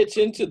 that gets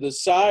into the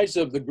size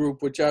of the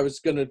group, which I was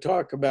going to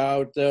talk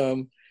about.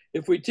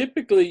 If we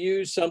typically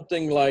use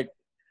something like,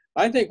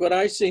 I think what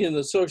I see in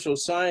the social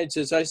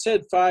sciences, I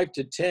said 5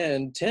 to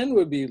 10, 10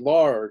 would be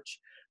large.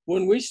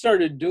 When we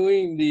started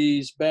doing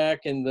these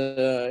back in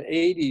the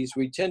 80s,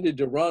 we tended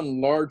to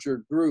run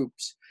larger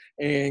groups,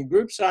 and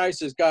group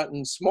size has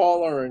gotten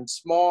smaller and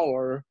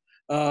smaller.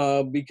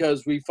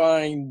 because we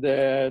find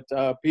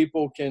that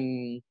people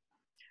can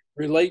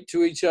relate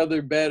to each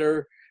other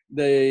better.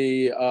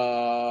 They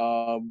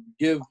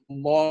give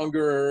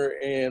longer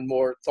and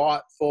more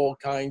thoughtful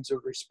kinds of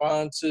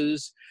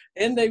responses,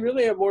 and they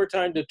really have more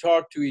time to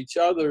talk to each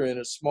other in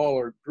a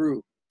smaller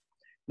group.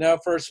 Now,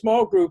 for a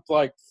small group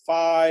like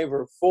 5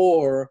 or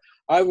 4,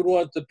 I would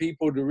want the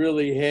people to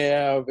really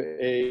have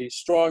a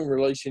strong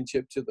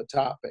relationship to the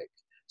topic,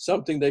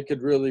 something they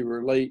could really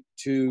relate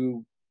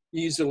to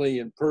easily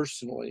and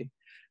personally.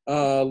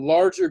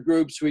 Larger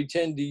groups, we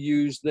tend to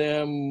use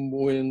them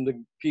when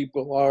the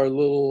people are a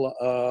little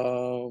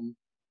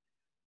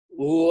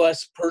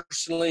less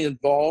personally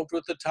involved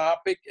with the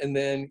topic, and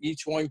then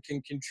each one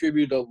can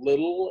contribute a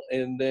little,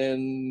 and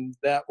then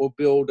that will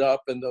build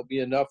up and there'll be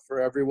enough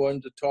for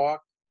everyone to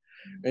talk.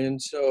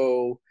 And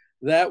so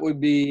that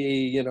would be,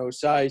 you know,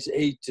 size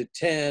 8 to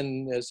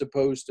 10 as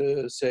opposed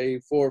to, say,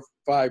 4,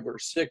 5, or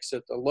 6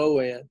 at the low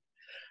end.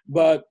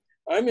 But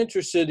I'm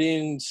interested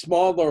in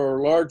smaller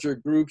or larger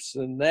groups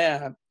than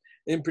that.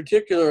 In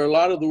particular, a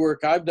lot of the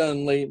work I've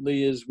done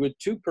lately is with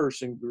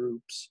 2-person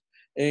groups.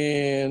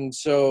 And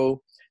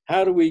so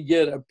how do we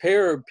get a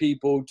pair of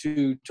people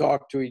to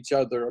talk to each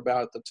other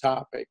about the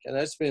topic? And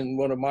that's been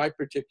one of my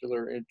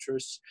particular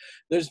interests.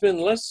 There's been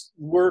less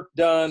work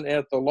done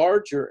at the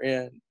larger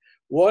end.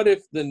 What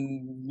if the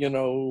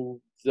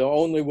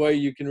only way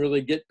you can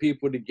really get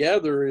people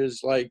together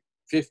is like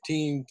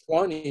 15,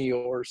 20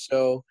 or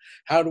so?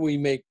 How do we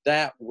make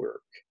that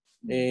work?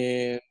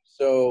 And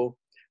so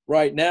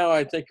right now,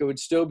 I think it would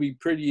still be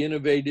pretty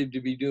innovative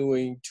to be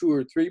doing 2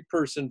 or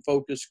 3-person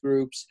focus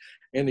groups.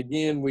 And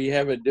again, we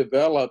haven't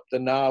developed the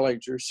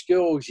knowledge or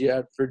skills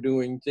yet for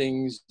doing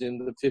things in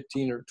the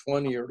 15 or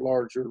 20 or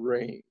larger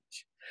range.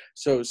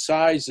 So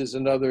size is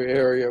another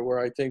area where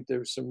I think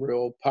there's some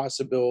real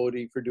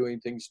possibility for doing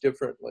things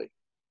differently.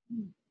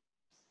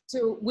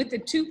 So with the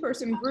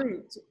 2-person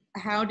groups,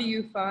 how do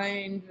you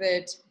find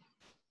that,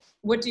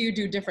 what do you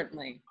do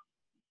differently?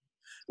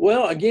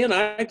 Well, again,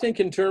 I think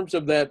in terms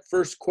of that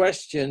first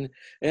question,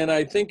 and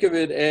I think of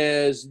it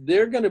as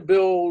they're going to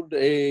build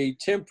a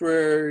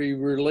temporary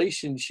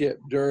relationship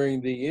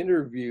during the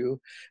interview,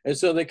 and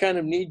so they kind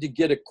of need to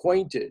get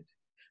acquainted.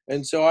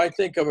 And so I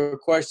think of a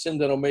question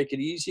that'll make it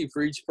easy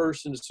for each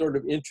person to sort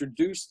of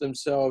introduce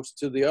themselves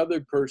to the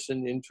other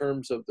person in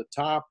terms of the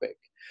topic.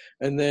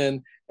 And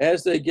then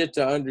as they get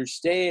to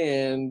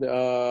understand,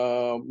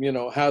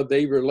 how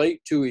they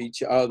relate to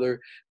each other,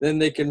 then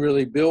they can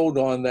really build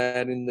on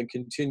that in the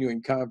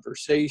continuing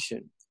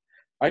conversation.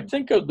 I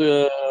think of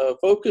the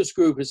focus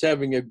group as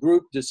having a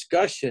group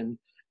discussion,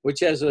 which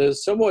has a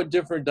somewhat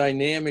different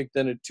dynamic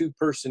than a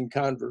 2-person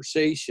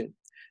conversation.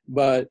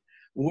 But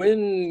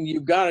when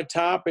you've got a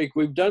topic,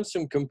 we've done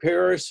some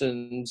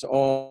comparisons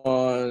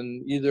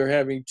on either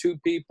having 2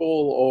 people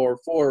or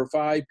 4 or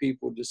 5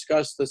 people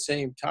discuss the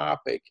same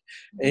topic.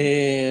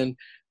 And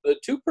the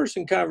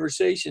 2-person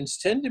conversations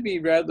tend to be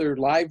rather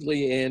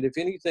lively and, if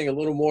anything, a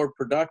little more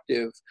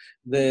productive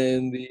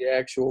than the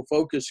actual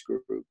focus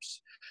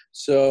groups.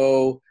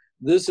 So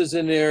this is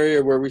an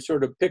area where we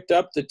sort of picked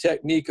up the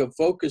technique of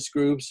focus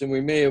groups, and we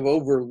may have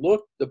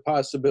overlooked the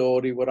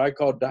possibility, what I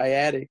call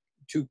dyadic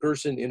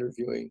 2-person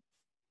interviewing.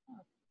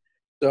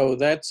 So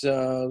that's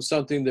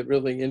something that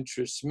really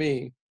interests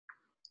me.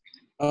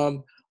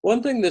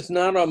 One thing that's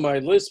not on my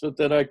list, but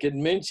that I could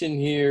mention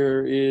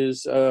here,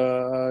 is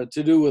to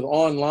do with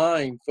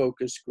online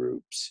focus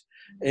groups.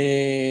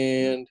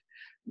 And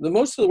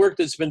most of the work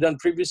that's been done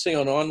previously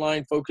on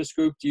online focus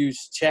groups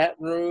use chat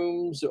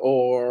rooms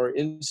or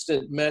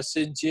instant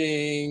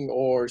messaging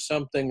or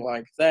something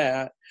like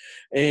that.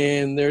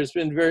 And there's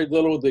been very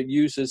little that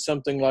uses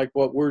something like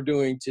what we're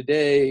doing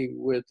today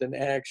with an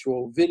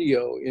actual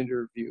video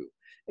interview.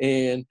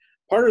 And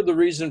part of the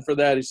reason for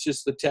that is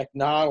just the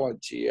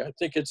technology. I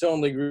think it's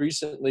only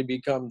recently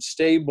become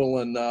stable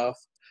enough.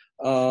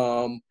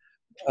 Some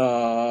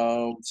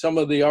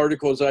of the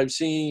articles I've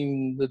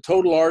seen, the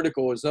total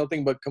article is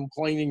nothing but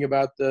complaining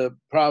about the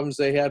problems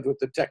they had with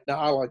the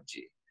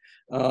technology.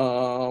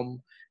 And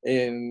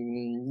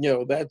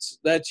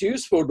that's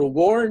useful to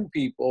warn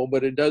people,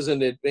 but it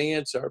doesn't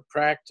advance our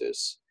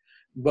practice.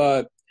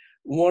 But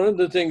one of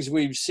the things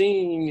we've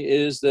seen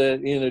is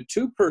that in a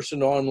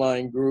 2-person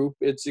online group,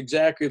 it's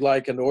exactly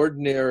like an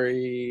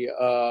ordinary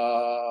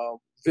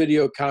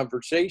video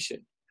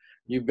conversation.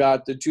 You've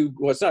got the 2,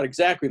 well, it's not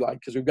exactly like,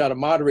 because we've got a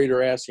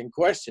moderator asking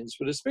questions,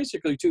 but it's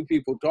basically 2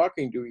 people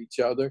talking to each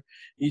other.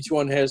 Each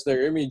one has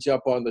their image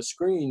up on the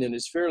screen, and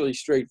it's fairly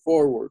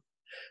straightforward.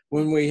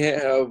 When we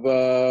have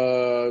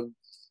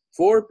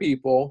 4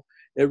 people,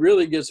 it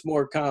really gets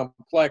more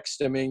complex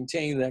to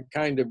maintain that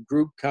kind of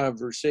group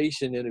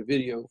conversation in a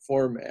video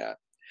format,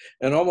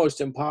 and almost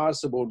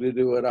impossible to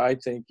do it, I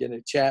think, in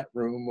a chat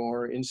room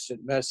or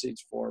instant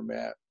message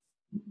format.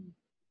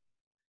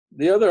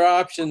 The other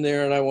option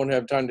there, and I won't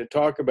have time to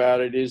talk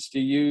about it, is to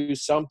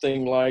use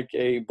something like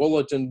a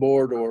bulletin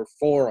board or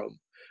forum.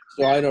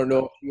 So I don't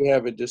know if you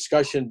have a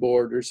discussion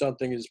board or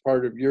something as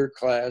part of your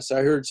class.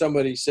 I heard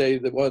somebody say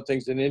that one of the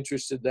things that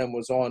interested them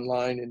was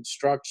online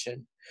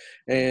instruction.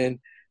 And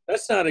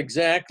That's not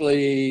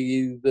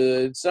exactly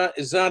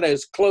it's not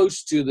as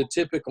close to the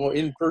typical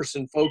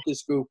in-person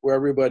focus group where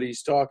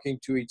everybody's talking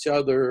to each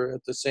other at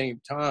the same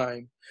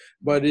time,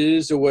 but it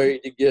is a way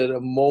to get a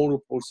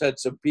multiple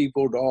sets of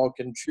people to all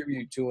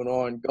contribute to an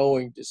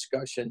ongoing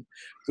discussion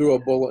through a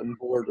bulletin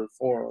board or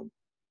forum.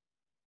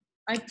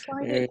 I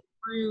tried it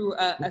through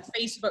a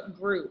Facebook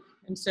group,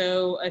 and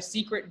so a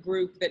secret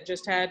group that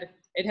just had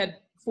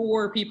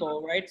 4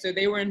 people, right? So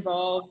they were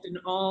involved in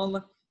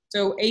all,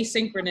 so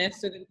asynchronous,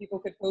 so that people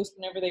could post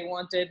whenever they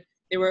wanted.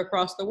 They were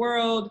across the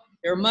world.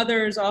 There were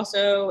mothers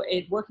also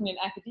working in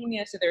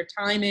academia, so their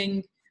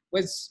timing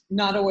was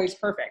not always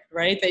perfect,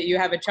 right? That you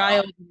have a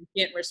child and you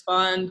can't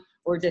respond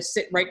or just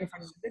sit right in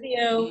front of the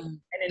video, and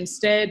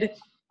instead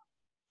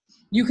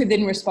you could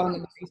then respond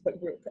in the Facebook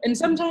group. And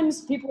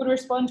sometimes people would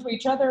respond to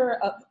each other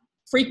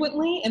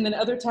frequently, and then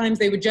other times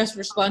they would just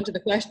respond to the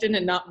question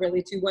and not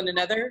really to one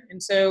another.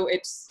 And so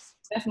it's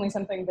definitely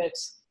something that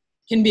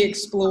can be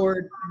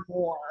explored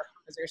more,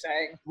 as you're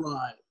saying.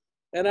 Right.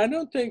 And I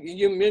don't think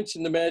you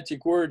mentioned the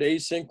magic word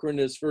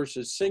asynchronous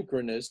versus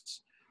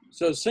synchronous.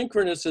 So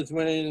synchronous is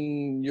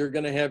when you're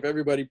going to have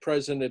everybody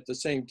present at the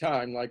same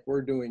time, like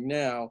we're doing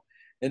now.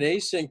 And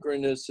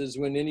asynchronous is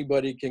when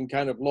anybody can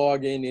kind of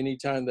log in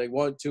anytime they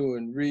want to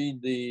and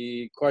read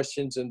the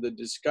questions and the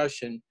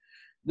discussion.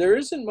 There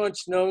isn't much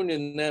known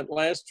in that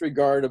last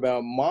regard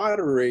about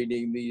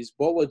moderating these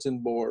bulletin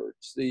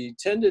boards. The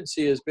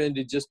tendency has been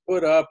to just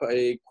put up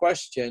a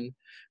question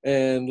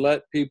and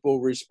let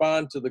people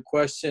respond to the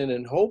question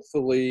and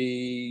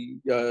hopefully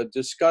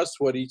discuss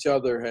what each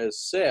other has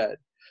said.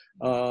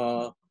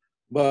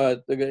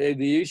 But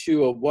the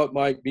issue of what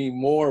might be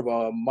more of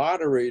a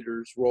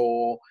moderator's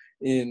role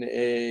in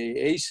a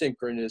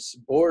asynchronous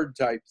board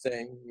type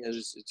thing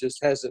it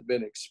just hasn't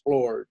been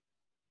explored.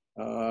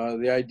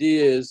 The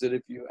idea is that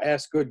if you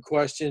ask good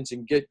questions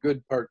and get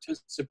good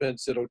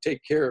participants, it'll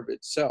take care of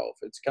itself.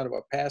 It's kind of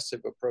a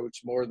passive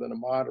approach more than a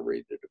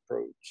moderated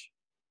approach.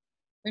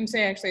 Let me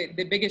say, actually,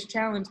 the biggest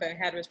challenge that I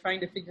had was trying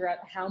to figure out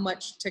how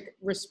much to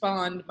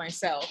respond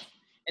myself.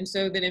 And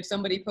so then if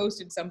somebody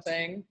posted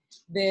something,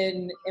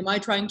 then am I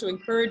trying to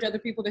encourage other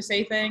people to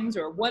say things?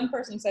 Or one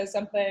person says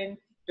something,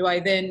 do I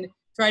then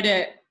try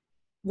to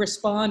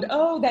respond,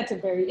 oh, that's a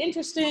very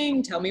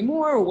interesting, tell me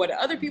more, or what do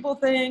other people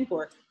think,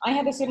 or I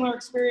had a similar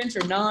experience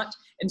or not?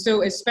 And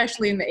so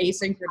especially in the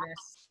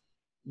asynchronous,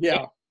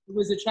 yeah, it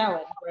was a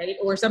challenge, right?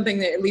 Or something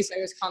that at least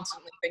I was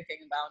constantly thinking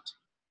about.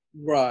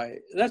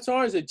 Right. That's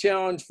always a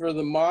challenge for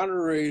the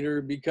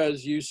moderator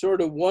because you sort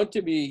of want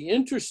to be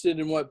interested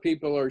in what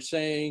people are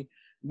saying,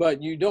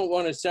 but you don't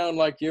want to sound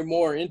like you're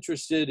more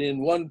interested in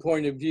one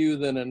point of view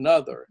than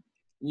another.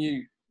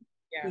 You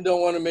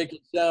don't want to make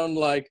it sound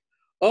like,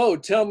 oh,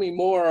 tell me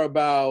more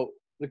about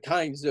the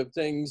kinds of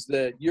things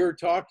that you're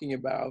talking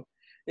about.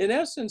 In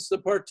essence, the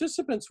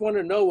participants want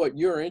to know what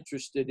you're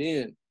interested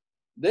in.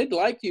 They'd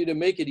like you to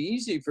make it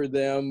easy for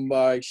them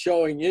by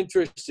showing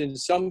interest in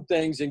some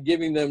things and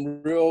giving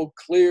them real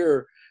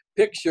clear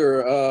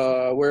picture,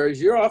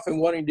 whereas you're often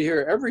wanting to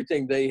hear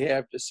everything they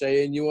have to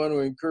say and you want to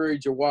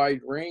encourage a wide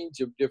range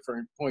of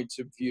different points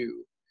of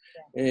view.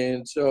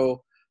 And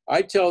so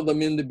I tell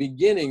them in the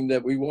beginning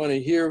that we want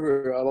to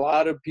hear a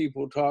lot of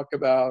people talk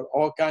about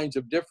all kinds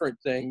of different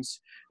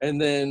things. And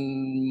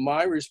then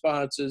my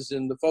response is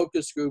in the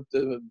focus group,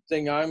 the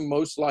thing I'm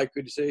most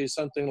likely to say is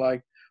something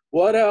like,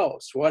 what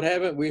else? What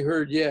haven't we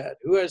heard yet?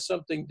 Who has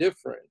something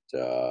different?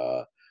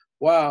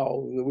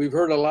 Wow, we've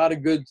heard a lot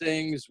of good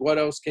things. What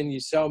else can you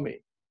tell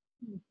me?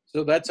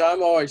 So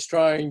I'm always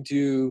trying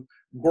to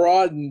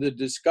broaden the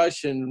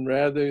discussion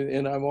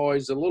and I'm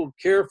always a little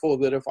careful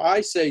that if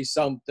I say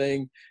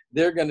something,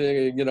 they're going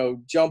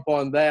to, jump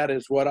on that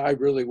as what I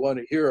really want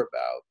to hear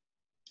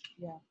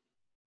about.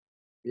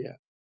 Yeah.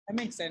 That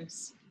makes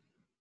sense.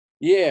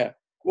 Yeah.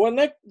 Well,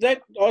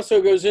 that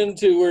also goes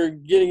into, we're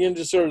getting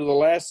into sort of the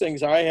last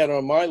things I had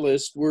on my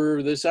list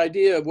were this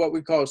idea of what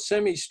we call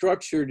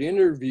semi-structured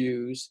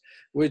interviews,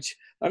 which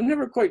I'm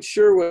never quite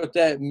sure what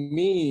that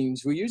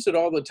means. We use it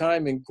all the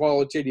time in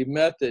qualitative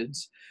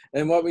methods.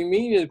 And what we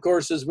mean, of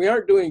course, is we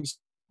aren't doing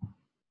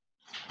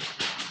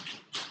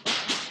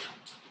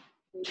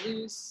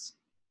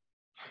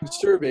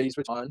surveys,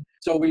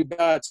 so we've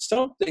got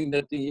something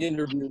that the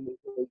interview,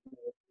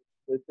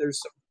 that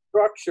there's some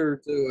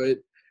structure to it,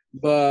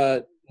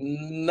 but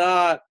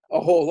not a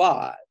whole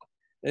lot.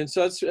 And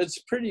so it's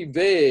pretty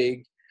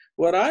vague.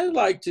 What I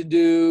like to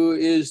do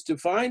is to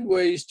find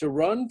ways to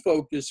run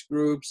focus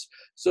groups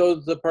so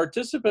the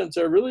participants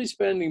are really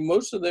spending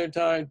most of their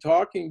time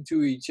talking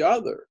to each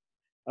other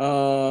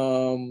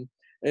and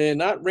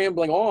not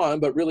rambling on,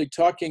 but really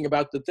talking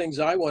about the things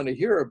I want to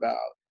hear about.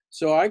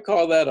 So I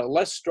call that a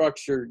less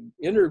structured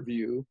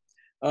interview.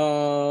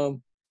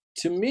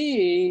 To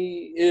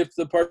me, if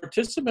the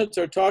participants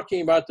are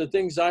talking about the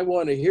things I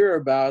want to hear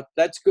about,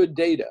 that's good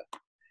data.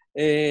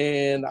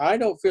 And I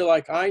don't feel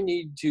like I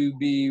need to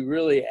be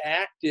really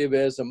active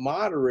as a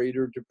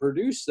moderator to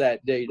produce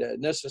that data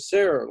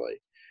necessarily.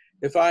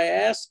 If I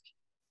ask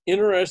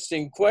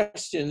interesting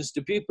questions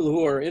to people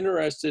who are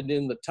interested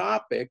in the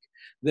topic,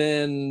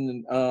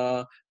 then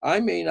I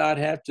may not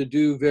have to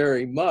do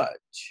very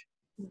much.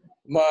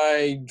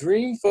 My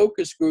dream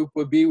focus group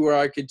would be where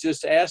I could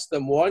just ask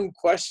them one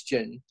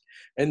question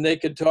and they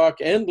could talk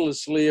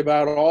endlessly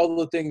about all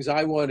the things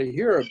I want to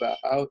hear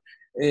about.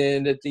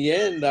 And at the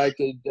end, I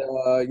could,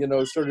 you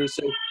know, sort of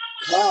say,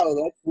 wow,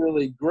 that's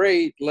really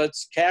great.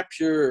 Let's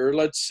capture or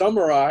let's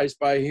summarize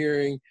by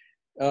hearing,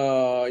 you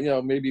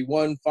know, maybe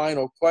one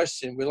final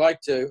question. We like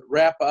to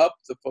wrap up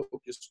the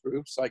focus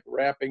groups, like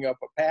wrapping up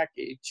a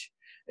package.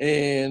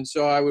 And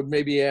so I would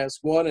maybe ask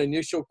one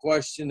initial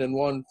question and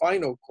one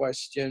final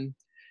question.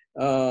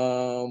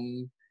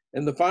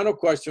 And the final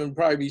question would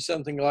probably be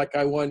something like,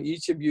 I want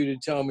each of you to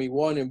tell me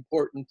one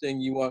important thing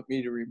you want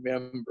me to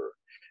remember.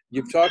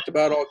 You've talked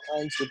about all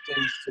kinds of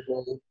things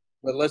today,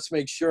 but let's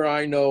make sure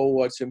I know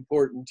what's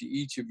important to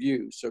each of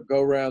you. So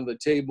go around the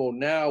table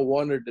now,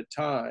 one at a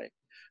time.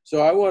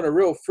 So I want a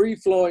real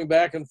free-flowing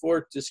back and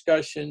forth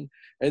discussion,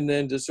 and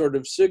then to sort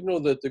of signal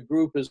that the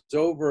group is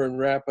over and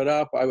wrap it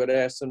up, I would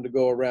ask them to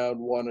go around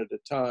one at a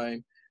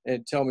time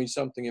and tell me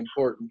something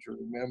important to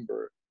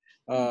remember.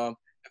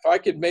 If I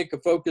could make a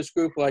focus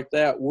group like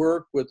that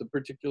work with a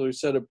particular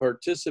set of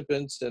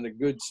participants and a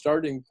good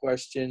starting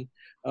question,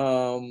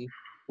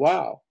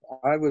 wow,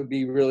 I would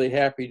be really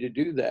happy to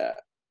do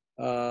that.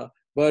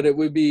 But it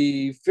would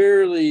be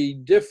fairly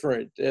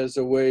different as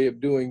a way of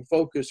doing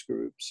focus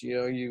groups. You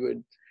know, you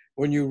would,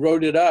 when you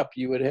wrote it up,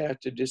 you would have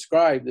to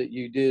describe that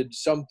you did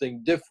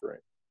something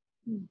different.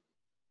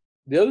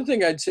 The other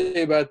thing I'd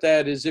say about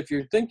that is if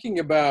you're thinking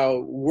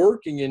about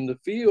working in the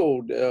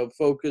field of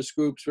focus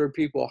groups where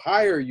people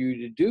hire you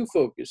to do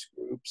focus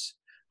groups,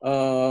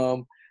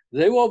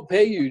 they won't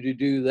pay you to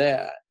do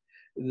that.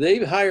 They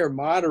hire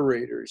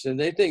moderators, and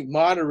they think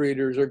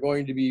moderators are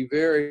going to be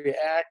very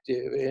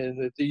active and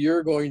that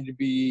you're going to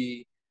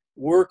be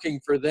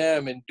working for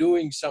them and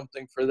doing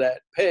something for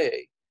that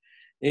pay.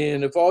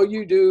 And if all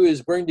you do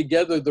is bring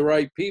together the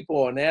right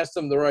people and ask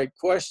them the right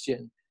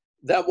question,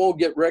 that won't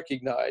get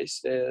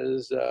recognized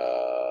as,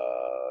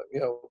 you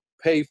know,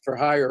 pay for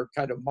hire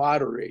kind of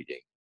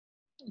moderating.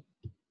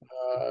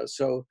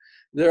 So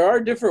there are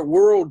different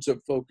worlds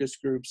of focus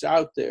groups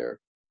out there.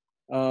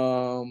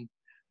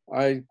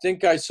 I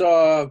think I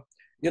saw,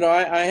 you know,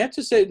 I have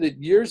to say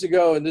that years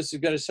ago, and this is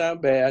going to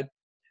sound bad,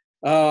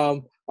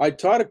 I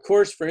taught a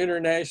course for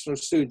international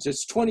students.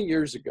 It's 20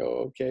 years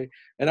ago, okay?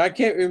 And I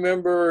can't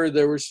remember,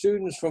 there were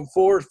students from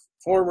 4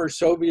 former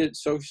Soviet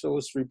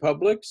socialist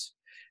republics,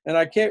 and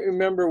I can't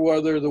remember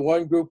whether the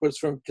one group was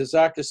from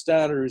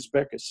Kazakhstan or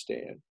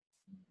Uzbekistan.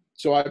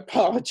 So I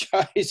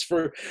apologize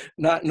for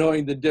not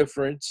knowing the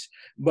difference,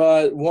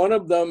 but one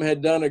of them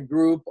had done a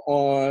group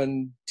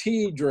on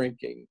tea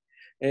drinking.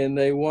 And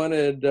they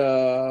wanted,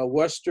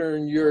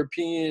 Western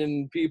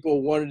European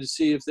people wanted to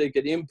see if they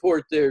could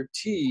import their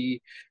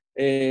tea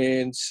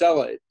and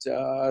sell it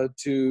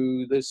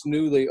to this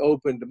newly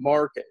opened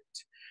market.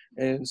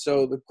 And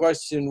so the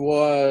question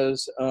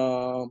was,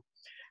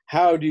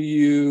 how do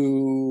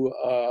you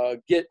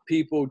get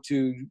people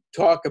to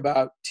talk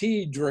about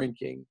tea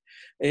drinking?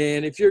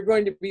 And if you're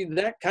going to be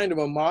that kind of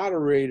a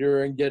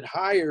moderator and get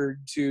hired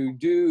to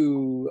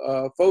do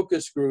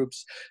focus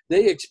groups,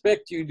 they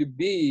expect you to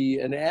be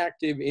an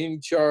active,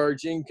 in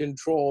charge, in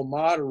control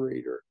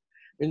moderator.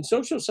 In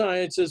social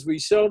sciences, we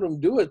seldom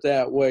do it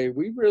that way.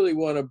 We really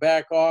want to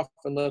back off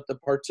and let the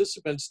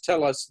participants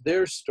tell us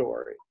their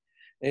story.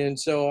 And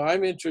so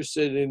I'm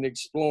interested in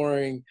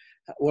exploring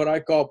what I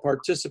call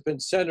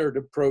participant-centered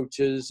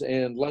approaches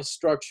and less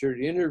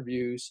structured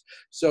interviews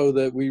so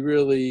that we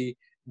really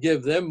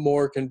give them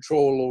more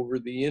control over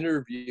the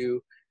interview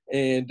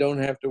and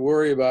don't have to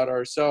worry about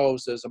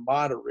ourselves as a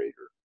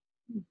moderator.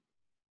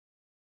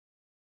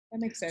 That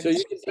makes sense. So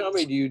you can tell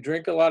me, do you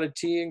drink a lot of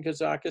tea in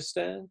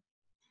Kazakhstan?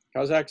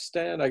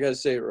 Kazakhstan? I got to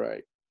say it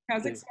right.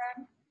 Kazakhstan?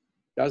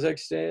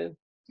 Kazakhstan?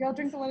 Y'all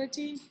drink a lot of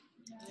tea?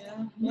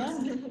 Yeah.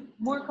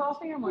 More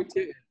coffee or more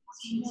tea?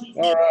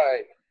 All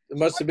right. It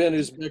must have been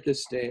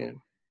Uzbekistan.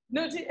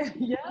 No tea?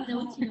 Yeah.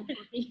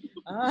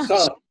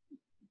 Some.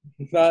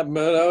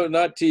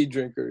 Not tea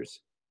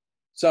drinkers.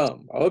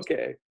 Some.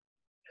 Okay.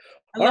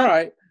 All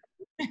right.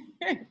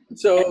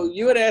 So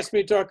you had asked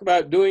me to talk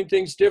about doing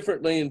things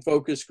differently in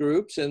focus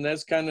groups, and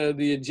that's kind of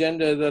the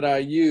agenda that I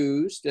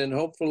used, and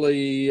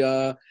hopefully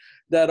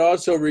that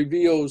also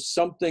reveals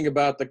something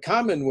about the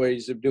common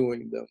ways of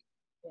doing them.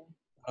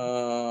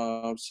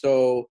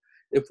 So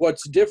if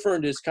what's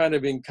different is kind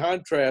of in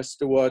contrast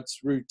to what's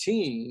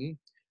routine,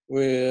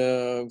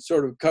 we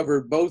sort of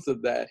covered both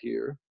of that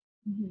here.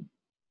 Mm-hmm.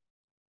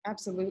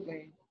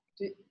 Absolutely.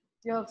 Do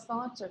you have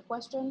thoughts or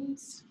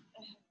questions?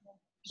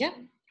 Yeah.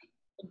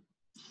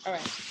 All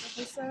right.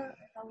 Professor,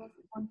 I have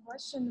one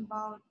question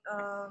about,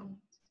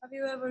 have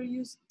you ever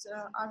used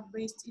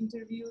art-based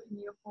interview in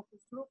your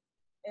focus group?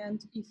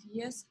 And if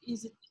yes,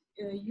 is it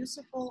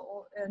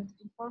useful and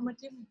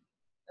informative?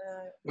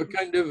 What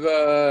kind of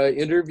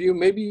interview?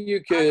 Maybe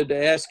you could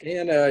ask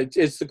Anna.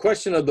 It's the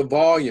question of the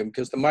volume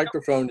because the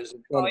microphone is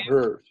in front of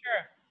her.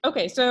 Sure.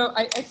 Okay, so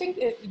I think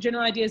the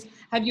general idea is,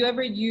 have you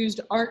ever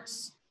used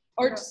arts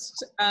part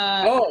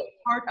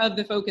of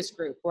the focus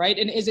group, right?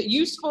 And is it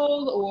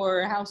useful,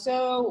 or how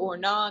so, or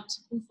not?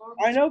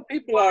 I know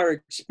people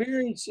are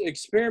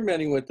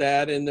experimenting with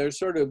that, and there's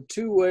sort of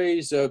two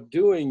ways of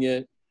doing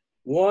it.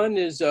 One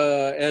is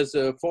as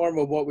a form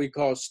of what we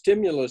call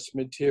stimulus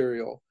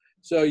material.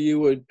 So you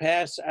would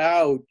pass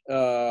out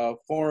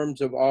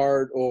forms of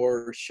art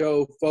or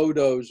show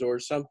photos or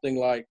something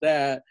like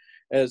that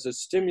as a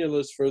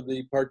stimulus for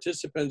the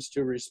participants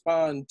to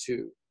respond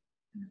to.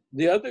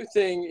 The other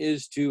thing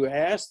is to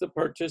ask the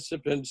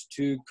participants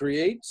to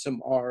create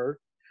some art.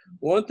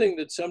 One thing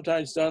that's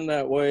sometimes done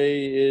that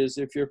way is,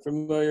 if you're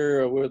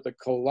familiar with a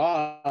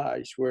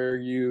collage, where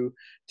you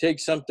take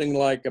something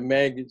like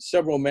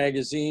several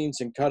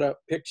magazines and cut up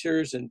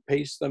pictures and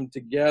paste them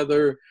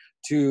together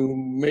to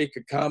make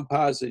a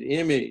composite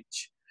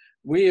image.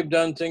 We have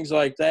done things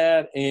like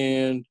that,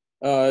 and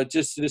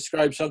just to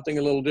describe something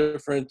a little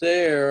different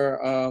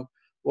there,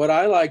 what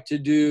I like to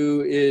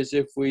do is,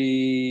 if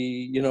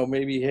we,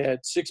 maybe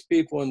had 6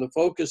 people in the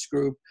focus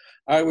group,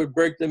 I would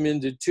break them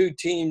into 2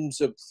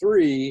 teams of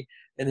 3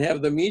 and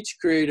have them each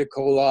create a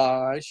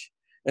collage,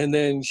 and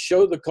then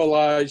show the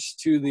collage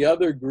to the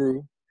other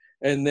group,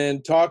 and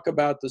then talk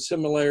about the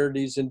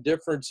similarities and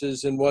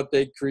differences in what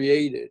they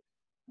created.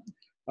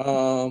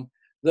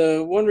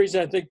 The one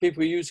reason I think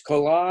people use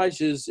collage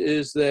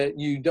is that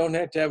you don't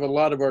have to have a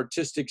lot of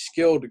artistic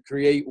skill to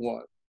create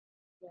one.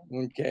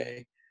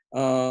 Okay.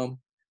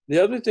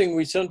 The other thing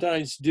we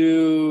sometimes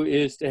do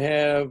is to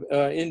have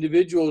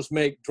individuals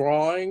make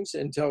drawings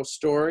and tell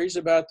stories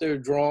about their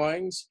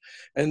drawings.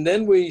 And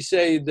then we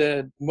say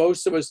that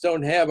most of us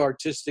don't have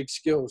artistic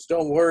skills.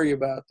 Don't worry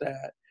about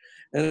that.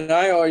 And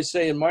I always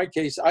say, in my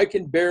case, I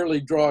can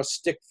barely draw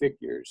stick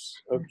figures.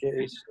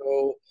 Okay,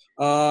 so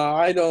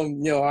I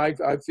don't,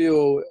 I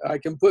feel I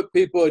can put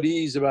people at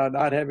ease about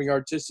not having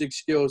artistic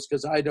skills,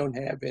 because I don't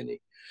have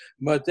any.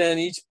 But then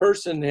each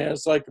person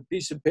has like a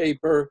piece of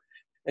paper,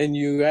 and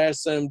you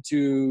ask them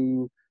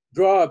to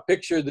draw a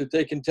picture that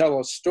they can tell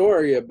a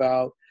story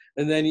about,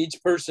 and then each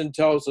person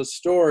tells a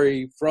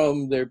story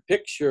from their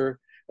picture,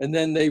 and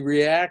then they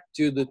react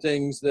to the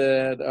things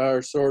that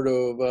are sort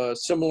of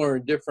similar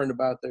and different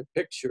about their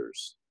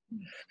pictures.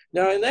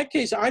 Now, in that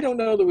case, I don't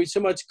know that we so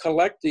much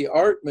collect the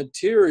art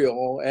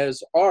material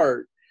as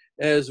art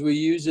as we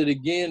use it,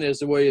 again,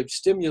 as a way of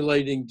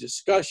stimulating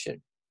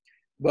discussion.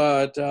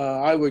 But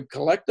I would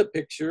collect the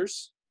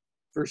pictures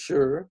for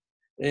sure.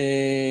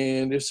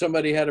 And if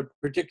somebody had a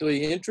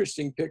particularly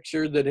interesting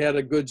picture that had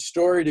a good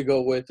story to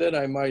go with it,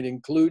 I might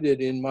include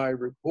it in my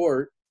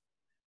report.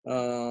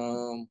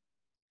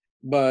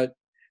 But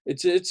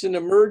it's an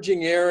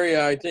emerging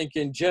area, I think,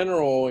 in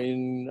general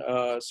in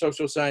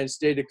social science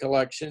data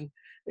collection.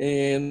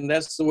 And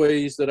that's the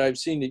ways that I've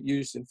seen it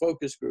used in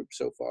focus groups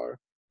so far.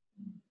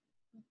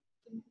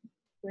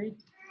 Great.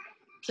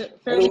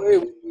 By the way,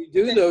 when we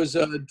do those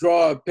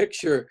draw a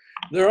picture,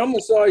 there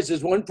almost always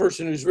is one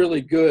person who's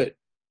really good.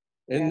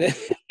 And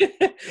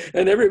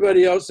and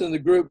everybody else in the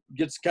group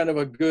gets kind of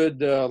a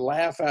good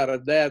laugh out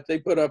of that. They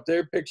put up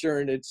their picture,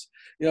 and it's,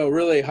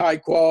 really high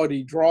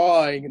quality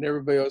drawing, and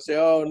everybody will say,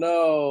 "Oh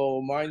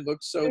no, mine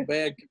looks so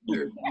bad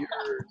compared to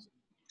yours."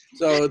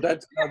 So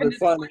that's another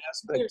fun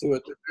aspect to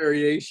it, the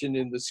variation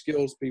in the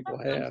skills people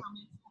have.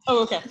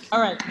 Oh, okay.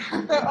 All right.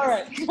 So, all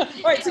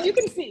right. So you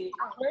can see.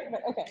 Right?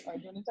 Okay. All right.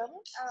 Do you want to tell me?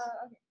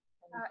 Okay.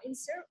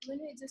 When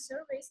we do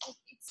surveys, it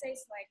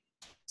says like,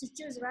 to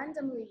choose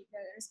randomly, the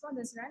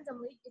respondents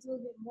randomly, it will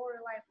be more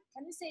reliable.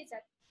 Can you say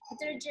that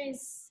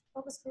heterogeneous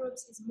focus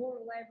groups is more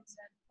reliable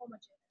than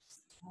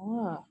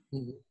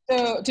homogeneous?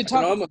 So to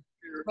talk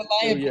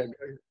reliable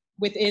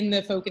within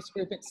the focus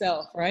group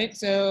itself, right?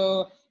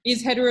 So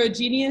is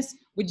heterogeneous,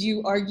 could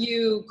you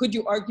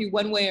argue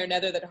one way or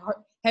another that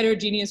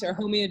heterogeneous or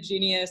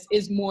homogeneous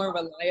is more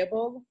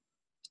reliable?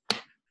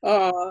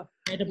 No,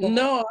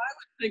 I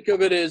would think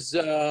of it as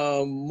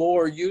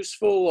more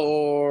useful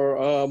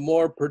or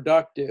more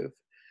productive.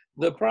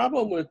 The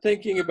problem with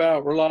thinking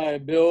about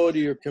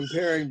reliability or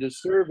comparing to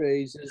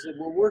surveys is that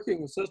we're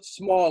working with such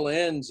small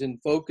ends in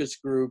focus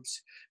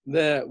groups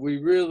that we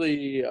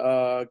really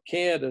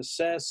can't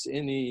assess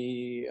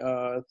any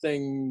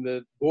thing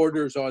that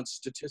borders on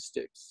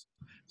statistics.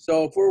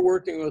 So if we're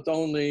working with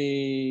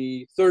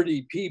only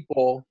 30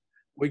 people,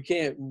 we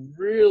can't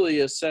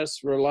really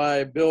assess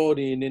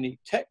reliability in any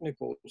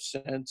technical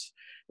sense.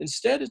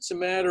 Instead, it's a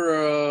matter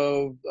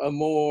of a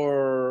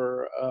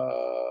more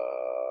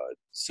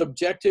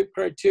subjective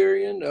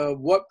criterion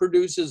of what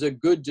produces a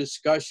good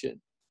discussion,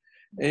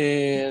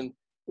 and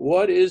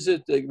what is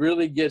it that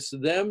really gets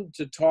them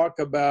to talk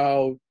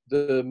about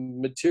the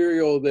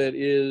material that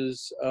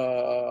is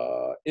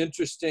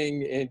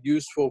interesting and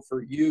useful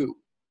for you.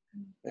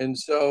 And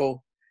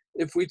so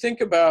if we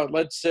think about,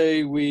 let's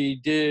say we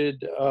did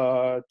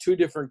 2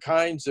 different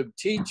kinds of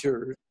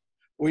teachers,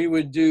 we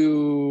would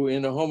do,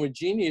 in a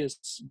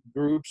homogeneous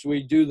groups,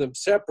 we do them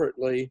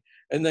separately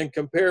and then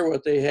compare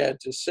what they had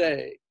to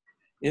say.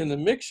 In the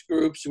mixed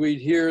groups, we'd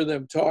hear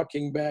them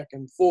talking back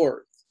and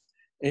forth.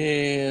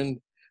 And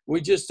We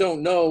just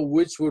don't know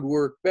which would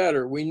work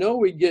better. We know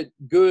we get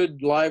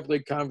good, lively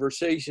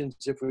conversations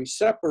if we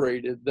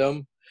separated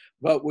them,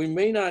 but we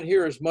may not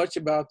hear as much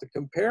about the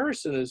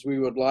comparison as we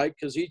would like,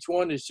 because each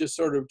one is just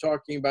sort of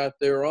talking about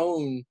their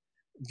own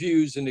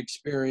views and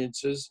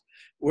experiences.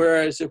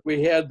 Whereas if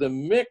we had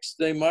them mixed,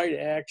 they might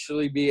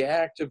actually be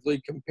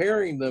actively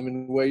comparing them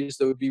in ways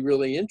that would be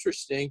really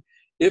interesting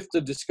if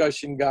the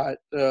discussion got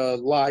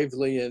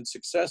lively and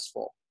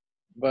successful.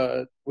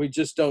 But we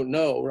just don't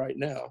know right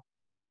now.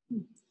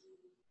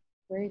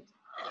 Great,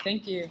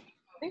 thank you.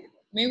 I think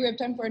maybe we have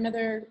time for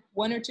another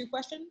 1 or 2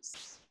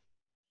 questions.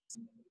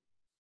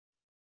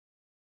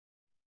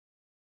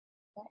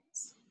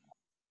 Thanks.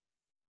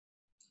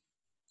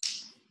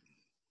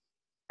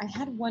 I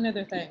had one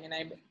other thing and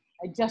I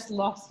just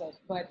lost it,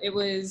 but it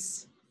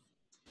was,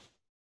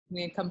 I'm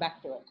gonna come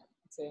back to it.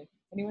 Let's see,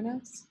 anyone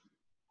else?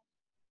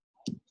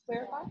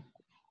 Clarify?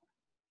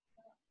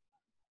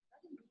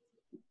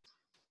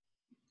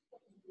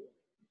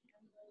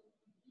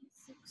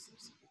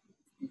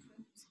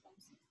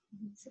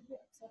 Should we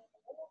accept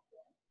all of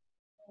them,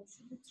 or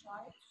should we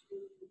try to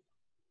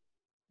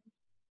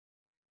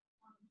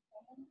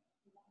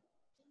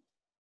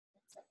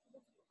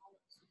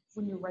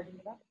when you're writing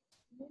it up,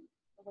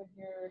 or when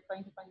you're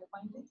trying to find the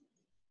finding?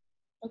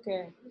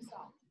 Okay.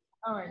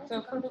 All right.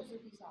 So for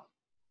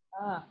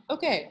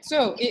okay.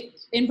 So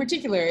in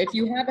particular, if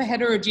you have a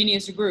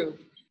heterogeneous group,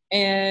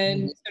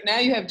 and so now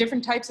you have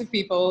different types of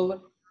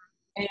people,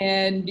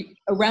 and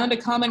around a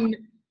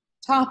common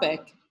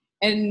topic,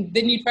 and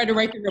then you try to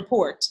write the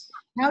report.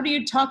 How do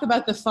you talk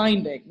about the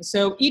findings?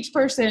 So each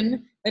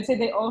person, let's say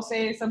they all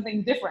say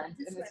something different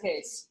in this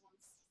case.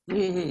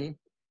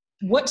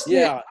 Mm-hmm. What's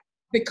the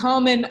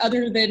common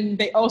other than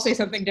they all say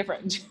something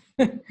different?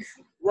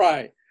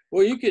 Right.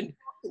 Well, you could.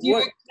 Do you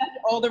accept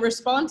all the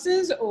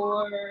responses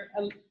or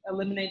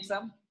eliminate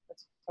some?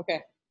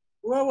 Okay.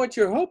 Well, what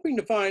you're hoping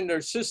to find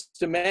are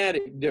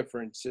systematic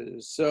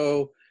differences.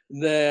 So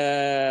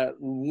that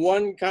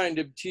one kind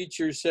of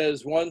teacher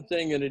says one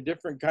thing and a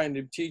different kind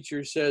of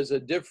teacher says a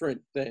different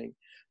thing.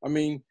 I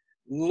mean,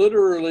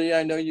 literally,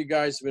 I know you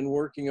guys have been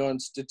working on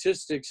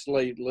statistics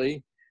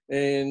lately,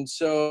 and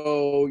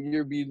so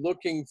you'll be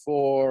looking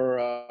for,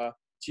 I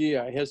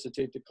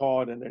hesitate to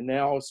call it an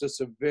analysis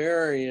of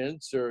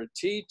variance or a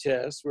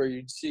t-test, where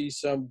you'd see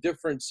some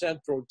different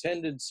central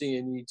tendency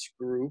in each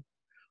group,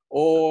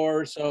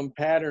 or some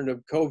pattern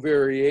of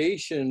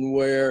covariation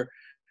where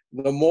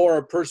the more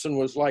a person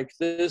was like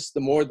this, the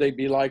more they'd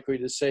be likely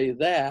to say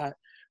that.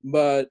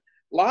 But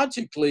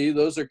logically,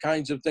 those are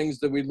kinds of things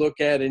that we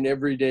look at in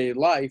everyday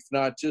life,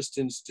 not just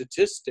in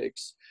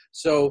statistics.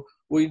 So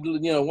what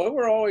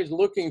we're always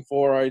looking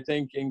for, I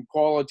think, in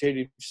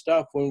qualitative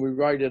stuff when we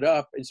write it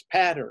up is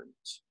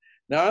patterns.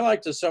 Now, I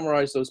like to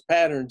summarize those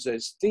patterns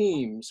as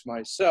themes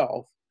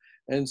myself.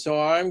 And so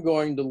I'm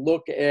going to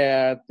look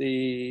at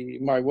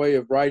my way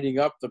of writing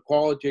up the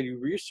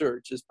qualitative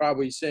research is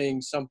probably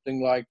saying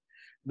something like,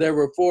 there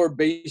were 4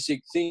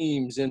 basic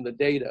themes in the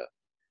data.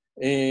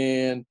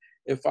 And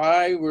if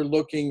I were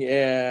looking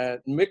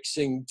at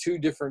mixing 2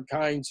 different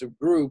kinds of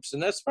groups,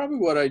 and that's probably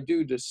what I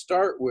do to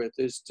start with,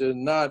 is to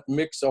not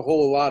mix a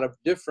whole lot of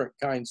different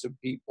kinds of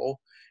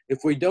people. If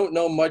we don't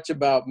know much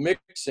about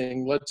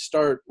mixing, let's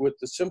start with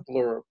the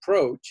simpler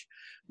approach.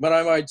 But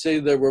I might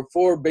say there were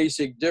 4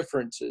 basic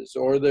differences,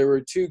 or there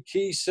were 2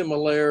 key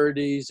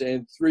similarities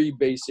and 3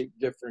 basic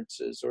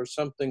differences, or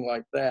something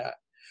like that.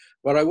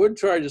 But I would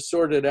try to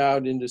sort it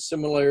out into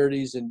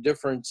similarities and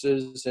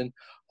differences, and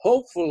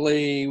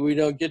hopefully we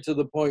don't get to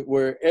the point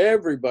where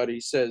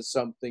everybody says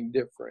something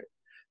different.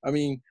 I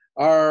mean,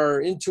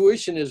 our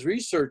intuition as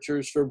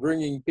researchers for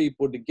bringing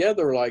people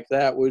together like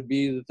that would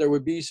be that there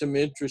would be some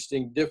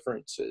interesting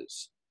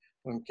differences.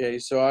 Okay,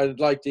 so I'd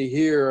like to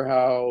hear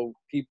how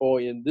people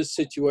in this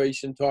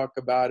situation talk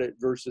about it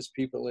versus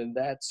people in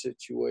that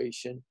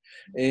situation.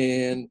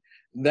 And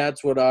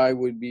that's what I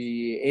would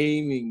be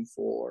aiming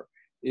for,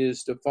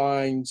 is to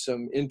find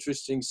some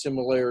interesting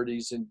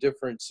similarities and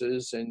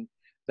differences. And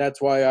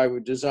that's why I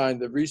would design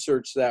the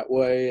research that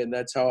way, and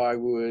that's how I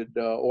would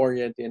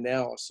orient the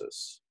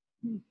analysis.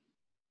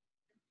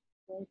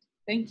 Great.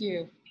 Thank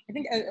you. I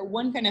think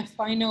one kind of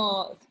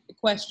final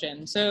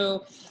question.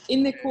 So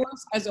in the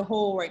course as a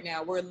whole right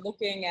now, we're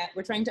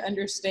trying to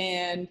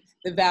understand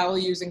the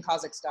values in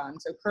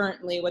Kazakhstan. So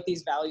currently what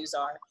these values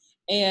are,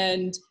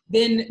 and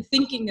then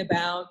thinking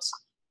about,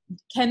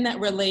 can that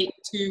relate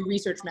to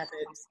research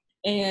methods?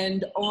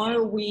 And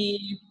are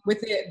we,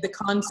 with the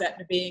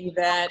concept being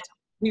that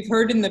we've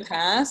heard in the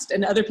past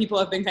and other people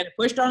have been kind of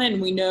pushed on it,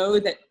 and we know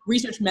that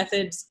research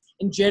methods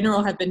in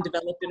general have been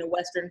developed in a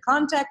Western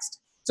context.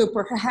 So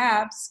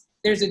perhaps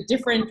there's a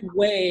different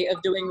way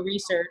of doing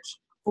research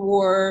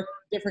for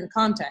different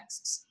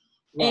contexts.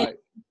 Right. And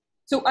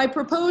so I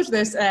proposed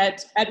this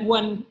at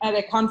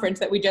a conference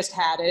that we just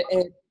had,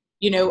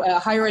 a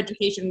higher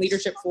education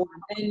leadership forum,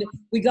 and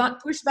we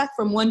got pushback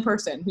from one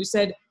person who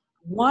said,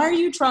 why are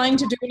you trying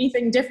to do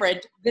anything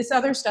different? This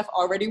other stuff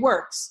already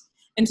works.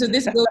 And so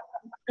this goes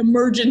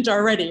emergent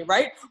already,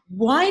 right?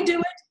 Why do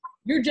it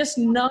you're just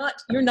not,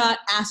 you're not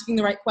asking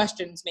the right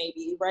questions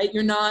maybe, right?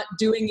 You're not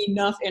doing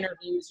enough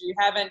interviews. You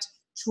haven't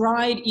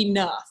tried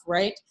enough,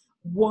 right?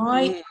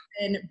 Why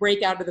then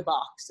break out of the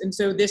box? And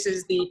so this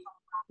is the,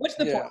 what's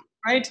the point,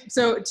 right?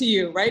 So to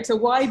you, right? So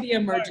why the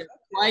emergent?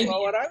 Why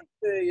well, what I would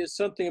say is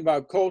something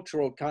about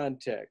cultural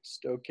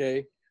context,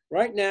 okay?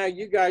 Right now,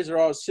 you guys are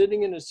all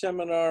sitting in a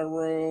seminar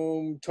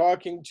room,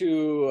 talking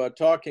to a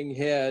talking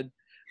head.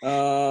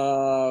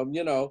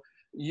 You know,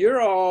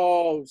 you're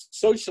all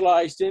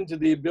socialized into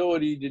the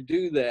ability to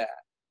do that.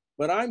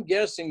 But I'm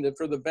guessing that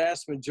for the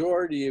vast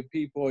majority of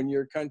people in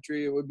your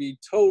country, it would be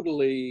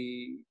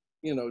totally,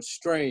 you know,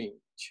 strange,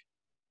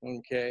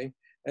 okay?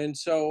 And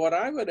so what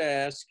I would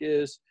ask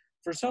is,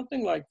 for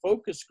something like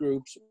focus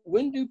groups,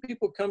 when do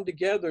people come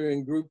together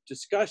in group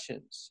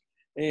discussions?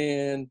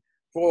 And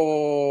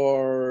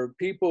for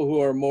people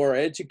who are more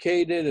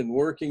educated and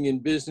working in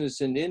business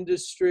and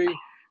industry,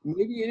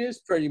 maybe it is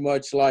pretty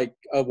much like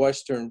a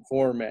Western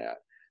format.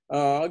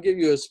 I'll give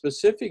you a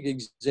specific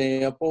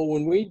example.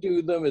 When we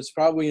do them, it's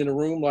probably in a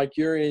room like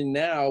you're in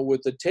now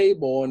with a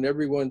table and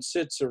everyone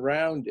sits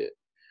around it.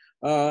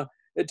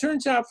 It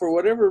turns out, for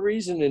whatever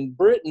reason, in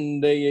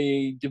Britain,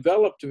 they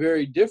developed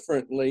very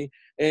differently,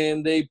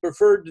 and they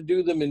preferred to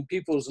do them in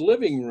people's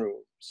living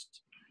rooms.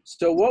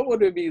 So what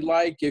would it be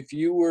like if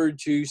you were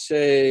to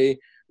say,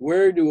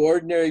 where do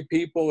ordinary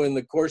people in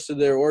the course of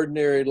their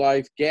ordinary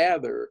life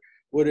gather?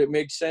 Would it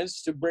make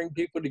sense to bring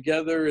people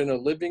together in a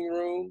living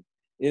room,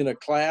 in a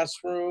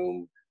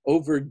classroom,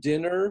 over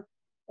dinner?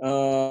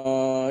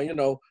 You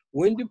know,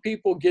 when do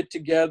people get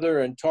together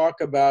and talk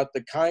about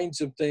the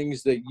kinds of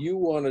things that you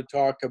want to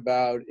talk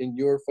about in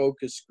your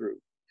focus group?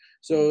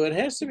 So it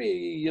has to be,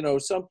 you know,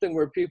 something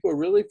where people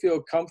really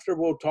feel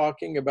comfortable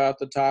talking about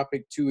the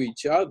topic to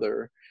each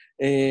other.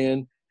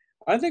 And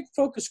I think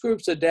focus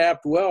groups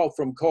adapt well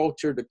from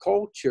culture to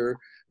culture,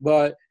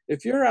 but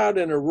if you're out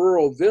in a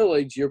rural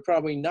village, you're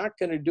probably not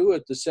going to do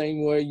it the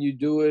same way you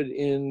do it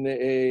in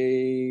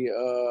a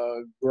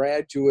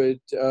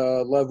graduate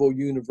level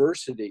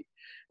university.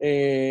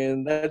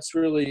 And that's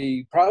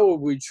really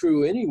probably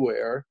true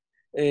anywhere.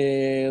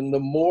 And the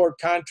more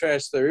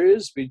contrast there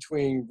is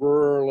between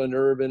rural and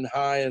urban,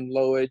 high and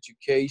low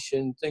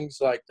education, things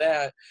like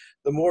that,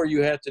 the more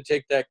you have to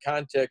take that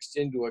context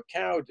into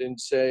account and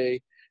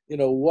say, you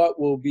know, what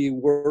will be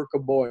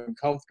workable and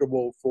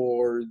comfortable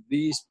for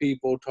these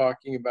people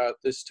talking about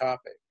this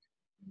topic.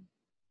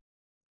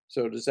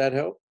 So does that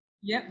help?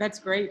 Yeah, that's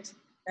great.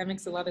 That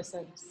makes a lot of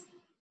sense.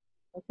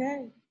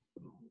 Okay.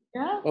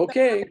 Yeah.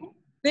 Okay.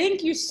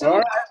 Thank you so much. All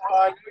right.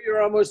 Well, I know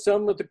you're almost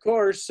done with the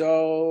course,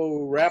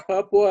 so wrap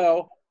up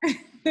well.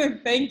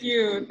 Thank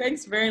you.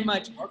 Thanks very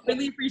much. Okay.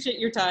 Really appreciate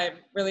your time.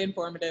 Really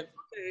informative.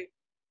 Okay.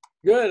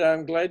 Good.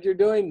 I'm glad you're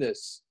doing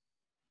this.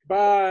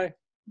 Bye.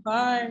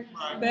 Bye.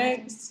 Bye.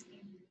 Thanks.